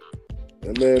 man.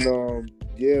 And then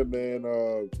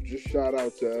just shout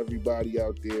out to everybody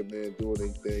out there, man, doing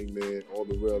their thing, man. All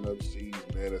the real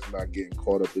MCs, man, that's not getting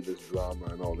caught up in this drama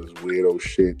and all this weirdo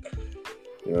shit.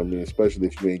 You know what I mean? Especially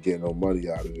if you ain't getting no money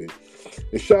out of it.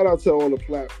 And shout out to all the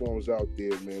platforms out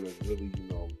there, man, that's really,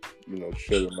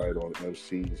 shedding light on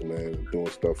MCs, man, and doing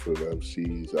stuff for the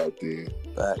MCs out there.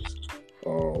 Facts.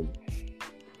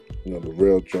 The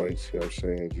real joints, you know what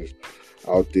I'm saying? Just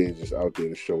out there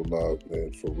to show love,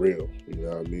 man, for real. You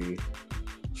know what I mean?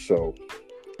 So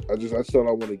that's all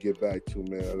I want to get back to,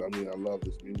 man. I mean, I love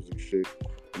this music shit.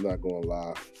 I'm not gonna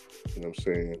lie. You know what I'm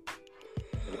saying?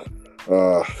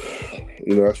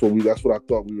 That's what I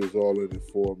thought we was all in it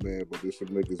for, man. But there's some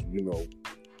niggas,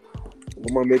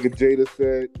 what my nigga Jada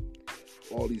said,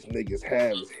 all these niggas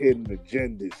have is hidden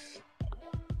agendas.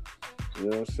 You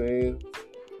know what I'm saying?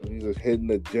 These are hidden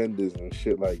agendas and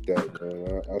shit like that,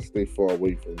 man. I stay far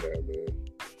away from that, man.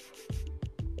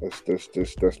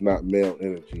 That's not male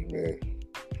energy, man.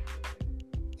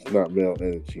 It's not male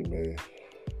energy, man.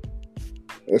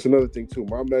 That's another thing too.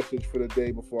 My message for the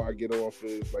day before I get off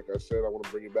is, like I said, I want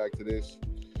to bring it back to this.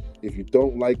 If you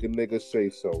don't like a nigga, say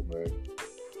so, man.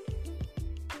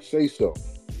 Say so.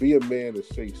 Be a man and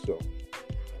say so.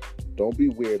 Don't be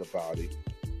weird about it.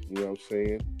 You know what I'm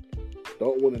saying?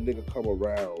 Don't when a nigga come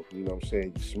around, you know what I'm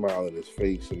saying, you smile in his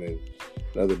face and then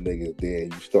another nigga there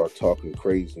and you start talking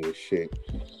crazy and shit.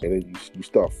 And then you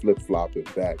start flip-flopping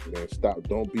back, man. Stop.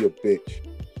 Don't be a bitch.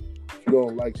 If you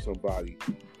don't like somebody,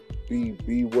 be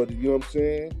what, you know what I'm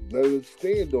saying? Let it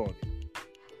stand on it.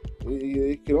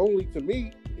 It can only, to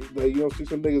me, see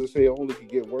some niggas that say it only can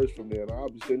get worse from there. And I'll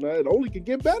be saying, it only can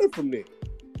get better from there.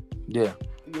 Yeah.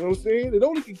 You know what I'm saying? It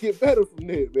only can get better from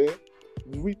there, man.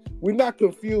 We're not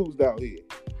confused out here.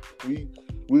 We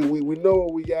know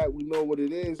where we at. We know what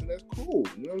it is, and that's cool.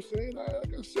 You know what I'm saying?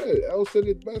 Like I said, El said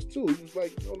it best too. He was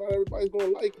like, not everybody's gonna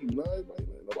like you.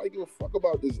 Nobody give a fuck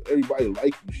about this. Everybody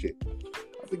like you shit.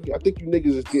 I think you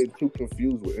niggas is getting too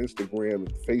confused with Instagram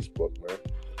and Facebook, man.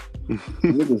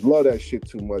 You niggas love that shit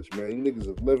too much, man. You niggas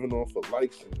are living off of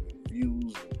likes and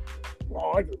views.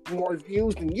 I get more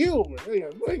views than you, man. I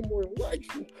got way more likes.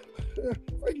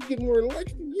 I can get more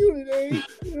likes than you today.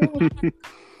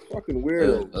 Fucking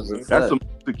weirdo. Yeah, that's some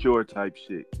secure type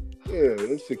shit. Yeah,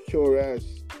 insecure ass,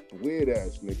 weird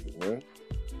ass niggas, man.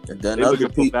 And then They other looking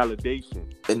for people,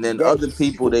 validation. and then That's other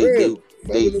people, for real.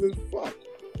 they Feminine as fuck.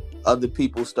 other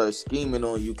people start scheming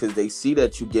on you because they see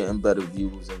that you're getting better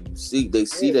views, and they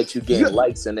see that you're getting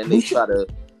likes, and then they try to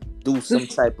do some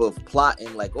type of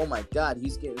plotting, like, oh my God,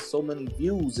 he's getting so many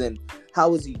views, and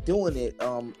how is he doing it?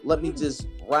 Let me just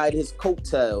ride his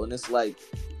coattail. And it's like,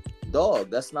 dog,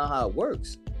 that's not how it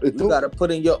works. You gotta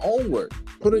put in your own work.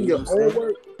 Put in your own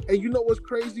work. And you know what's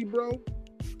crazy, bro?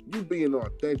 You being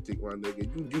authentic, my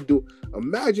nigga. You do.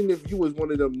 Imagine if you was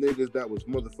one of them niggas that was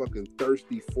motherfucking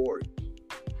thirsty for it.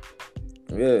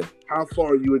 Yeah. How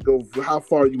far you would go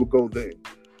then.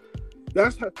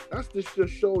 That's to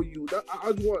just show you.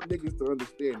 I just want niggas to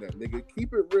understand that, nigga.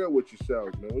 Keep it real with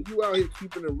yourselves, man. When you out here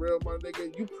keeping it real, my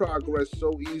nigga, you progress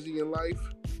so easy in life.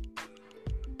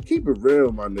 Keep it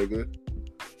real, my nigga.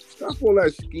 Stop all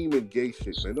that scheming gay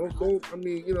shit, man. Don't.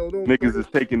 Niggas is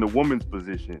taking the woman's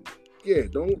position. Yeah,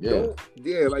 don't.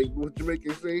 Like what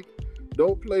Jamaicans say,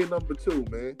 don't play number 2,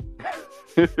 man.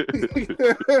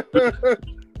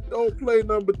 Don't play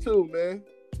number 2, man.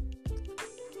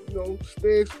 You know,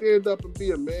 stand up and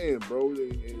be a man, bro.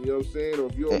 And you know what I'm saying? Or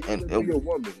if you're be a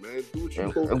woman, man. Do what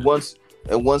you're supposed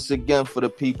to. And once again, for the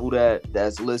people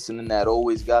that's listening that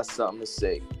always got something to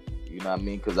say, you know what I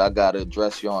mean? Because I gotta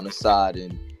address you on the side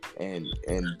and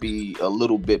be a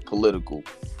little bit political.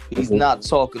 He's not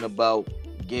talking about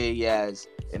gay as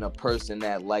in a person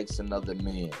that likes another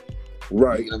man.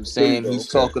 Right. You know what I'm saying? He's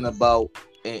talking about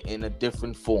in a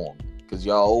different form. Because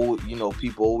y'all,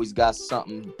 people always got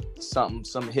something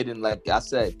hidden. Like I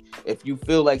said, if you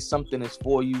feel like something is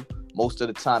for you, most of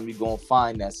the time you're going to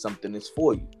find that something is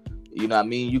for you. You know what I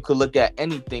mean? You could look at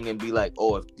anything and be like,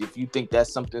 oh, if you think that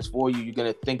something's for you, you're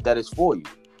going to think that it's for you.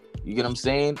 You get what I'm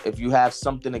saying? If you have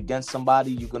something against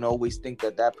somebody, you're going to always think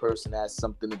that person has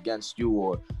something against you,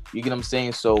 or you get what I'm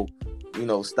saying? So,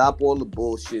 stop all the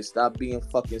bullshit. Stop being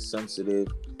fucking sensitive.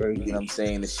 You get what I'm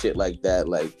saying? And shit like that.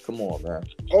 Like, come on, man.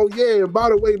 Oh, yeah. And by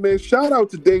the way, man, shout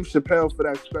out to Dave Chappelle for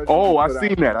that special. Oh, I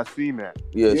seen that.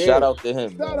 Yeah, shout out to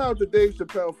him. Shout out to Dave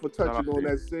Chappelle for touching on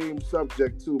that same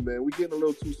subject, too, man. We're getting a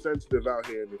little too sensitive out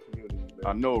here in the community, man.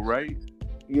 I know, right?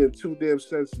 You're too damn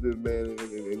sensitive, man,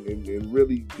 and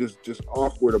really just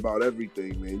awkward about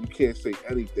everything, man. You can't say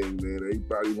anything, man.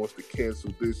 Everybody wants to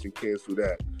cancel this and cancel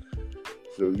that.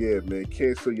 So, yeah, man,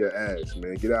 cancel your ass,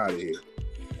 man. Get out of here.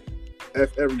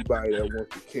 F everybody that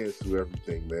wants to cancel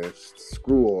everything, man.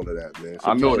 Screw all of that, man.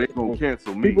 I know they're going to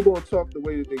cancel me. People going to talk the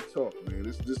way that they talk, man.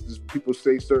 This people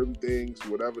say certain things,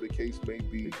 whatever the case may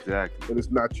be. Exactly. And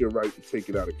it's not your right to take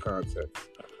it out of context.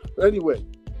 But anyway,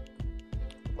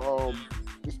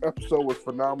 this episode was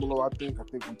phenomenal, I think. I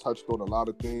think we touched on a lot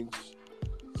of things.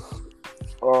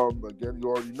 Again, you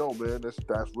already know, man. That's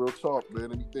real talk,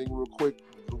 man. Anything real quick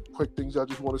things y'all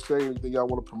just want to say? Anything y'all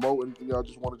want to promote? Anything y'all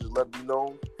just want to just let me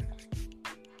know?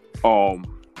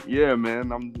 Yeah,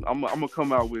 man. I'm gonna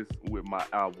come out with my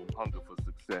album Hunger for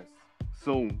Success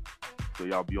soon, so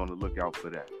y'all be on the lookout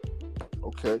for that.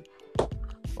 Okay.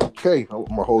 I'm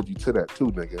gonna hold you to that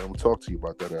too, nigga. I'm gonna talk to you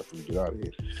about that after we get out of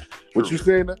here. What you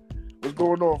saying? What's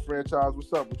going on, franchise?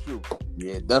 What's up with you?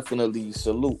 Yeah, definitely.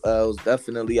 Salute, Els.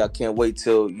 Definitely. I can't wait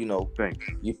till, Thanks.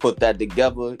 You put that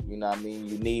together. You know what I mean?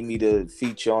 You need me to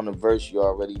feature on the verse, you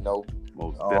already know.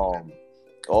 Most definitely.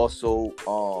 Also,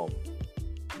 all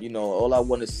I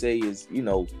want to say is,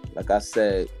 like I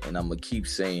said, and I'm going to keep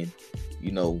saying,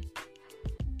 y'all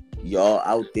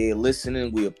out there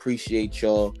listening, we appreciate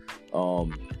y'all.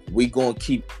 We going to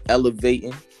keep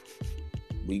elevating.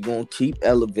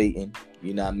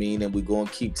 You know what I mean? And we're going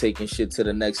to keep taking shit to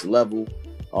the next level.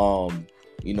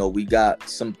 We got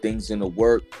some things in the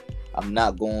work. I'm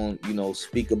not going,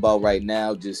 speak about right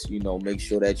now. Just, make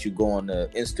sure that you go on the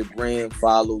Instagram,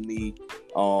 follow me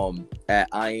at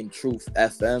I Am Truth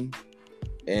FM.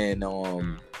 And,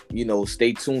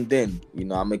 stay tuned in. I'm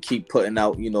going to keep putting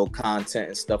out, content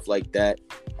and stuff like that.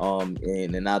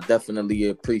 And I definitely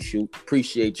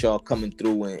appreciate y'all coming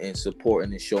through and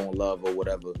supporting and showing love or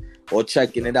whatever, or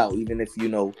checking it out. Even if,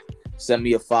 send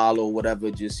me a follow or whatever,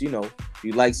 just, if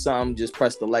you like something, just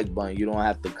press the like button. You don't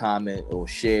have to comment or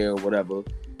share or whatever,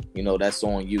 that's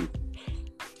on you.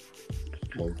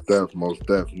 Most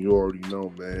definitely. You already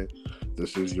know, man.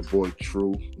 This is your boy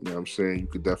True. You know what I'm saying? You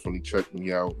could definitely check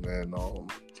me out, man.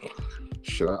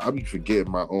 I be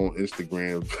forgetting my own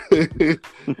Instagram.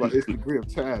 My Instagram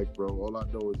tag, bro. All I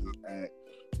know is at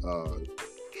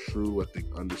True, I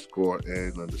think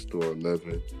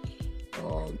 _N_11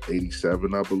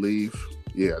 87, I believe.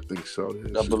 Yeah, I think so.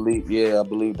 I believe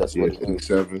that's Yeah, what it is.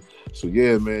 87. So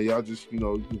yeah, man, y'all just, you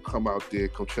can come out there,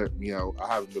 come check me out.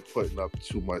 I haven't been putting up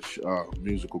too much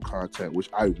musical content, which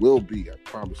I will be. I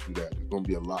promise you that. There's gonna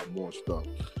be a lot more stuff.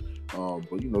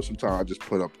 But sometimes I just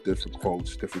put up different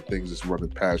quotes, different things that's running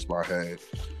past my head.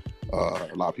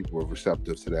 A lot of people are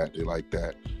receptive to that. They like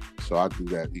that. So I do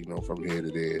that, from here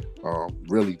to there.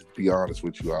 Really, to be honest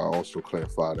with you, I also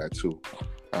clarify that too.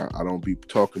 I don't be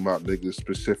talking about niggas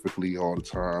specifically all the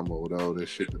time or whatever that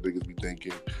shit that niggas be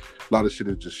thinking. A lot of shit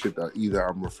is just shit that either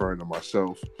I'm referring to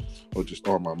myself or just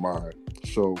on my mind.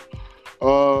 So,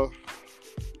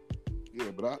 yeah,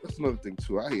 but that's another thing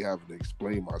too. I hate having to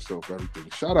explain myself everything.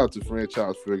 Shout out to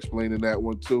Franchise for explaining that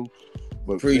one too.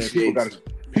 But Appreciate man,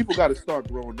 people got to start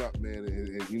growing up, man.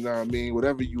 And you know what I mean?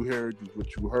 Whatever you heard is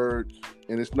what you heard.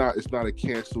 And it's not a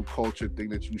cancel culture thing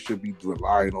that you should be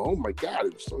relying on. Oh my God,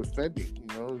 it's so offending.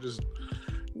 Just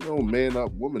man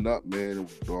up, woman up, man,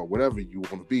 or whatever you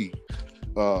want to be.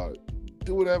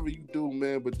 Do whatever you do,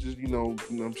 man. But just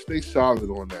stay solid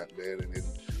on that, man,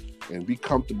 and be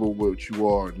comfortable with what you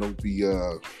are. And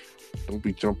don't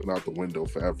be jumping out the window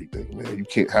for everything, man. You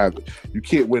can't have it. You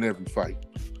can't win every fight.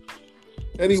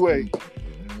 Anyway,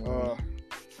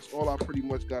 that's all I pretty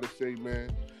much got to say,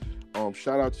 man.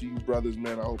 Shout out to you brothers,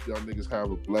 man. I hope y'all niggas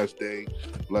have a blessed day,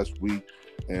 blessed week.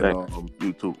 And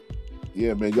you too.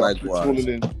 Yeah, man, y'all Likewise. keep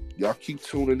tuning in. Y'all keep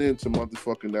tuning in to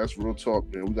motherfucking That's Real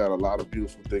Talk, man. We got a lot of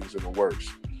beautiful things in the works.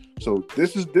 So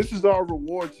this is our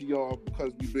reward to y'all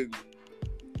because we've been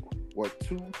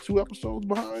two episodes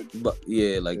behind? But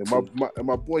yeah, like and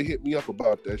my boy hit me up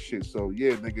about that shit. So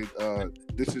yeah, nigga,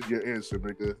 this is your answer,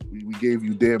 nigga. We gave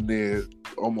you damn near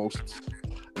almost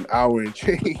an hour and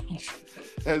change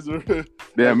as a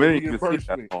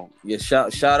reimbursement. Yeah,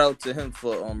 shout out to him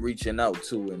for reaching out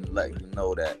too and letting you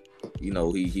know that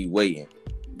he waiting.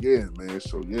 Yeah, man.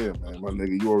 So yeah, man, my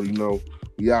nigga, you already know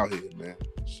we out here, man.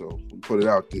 So we put it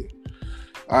out there.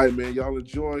 All right, man. Y'all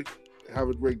enjoy. Have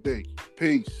a great day.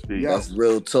 Peace. That's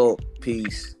Real Talk.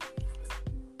 Peace.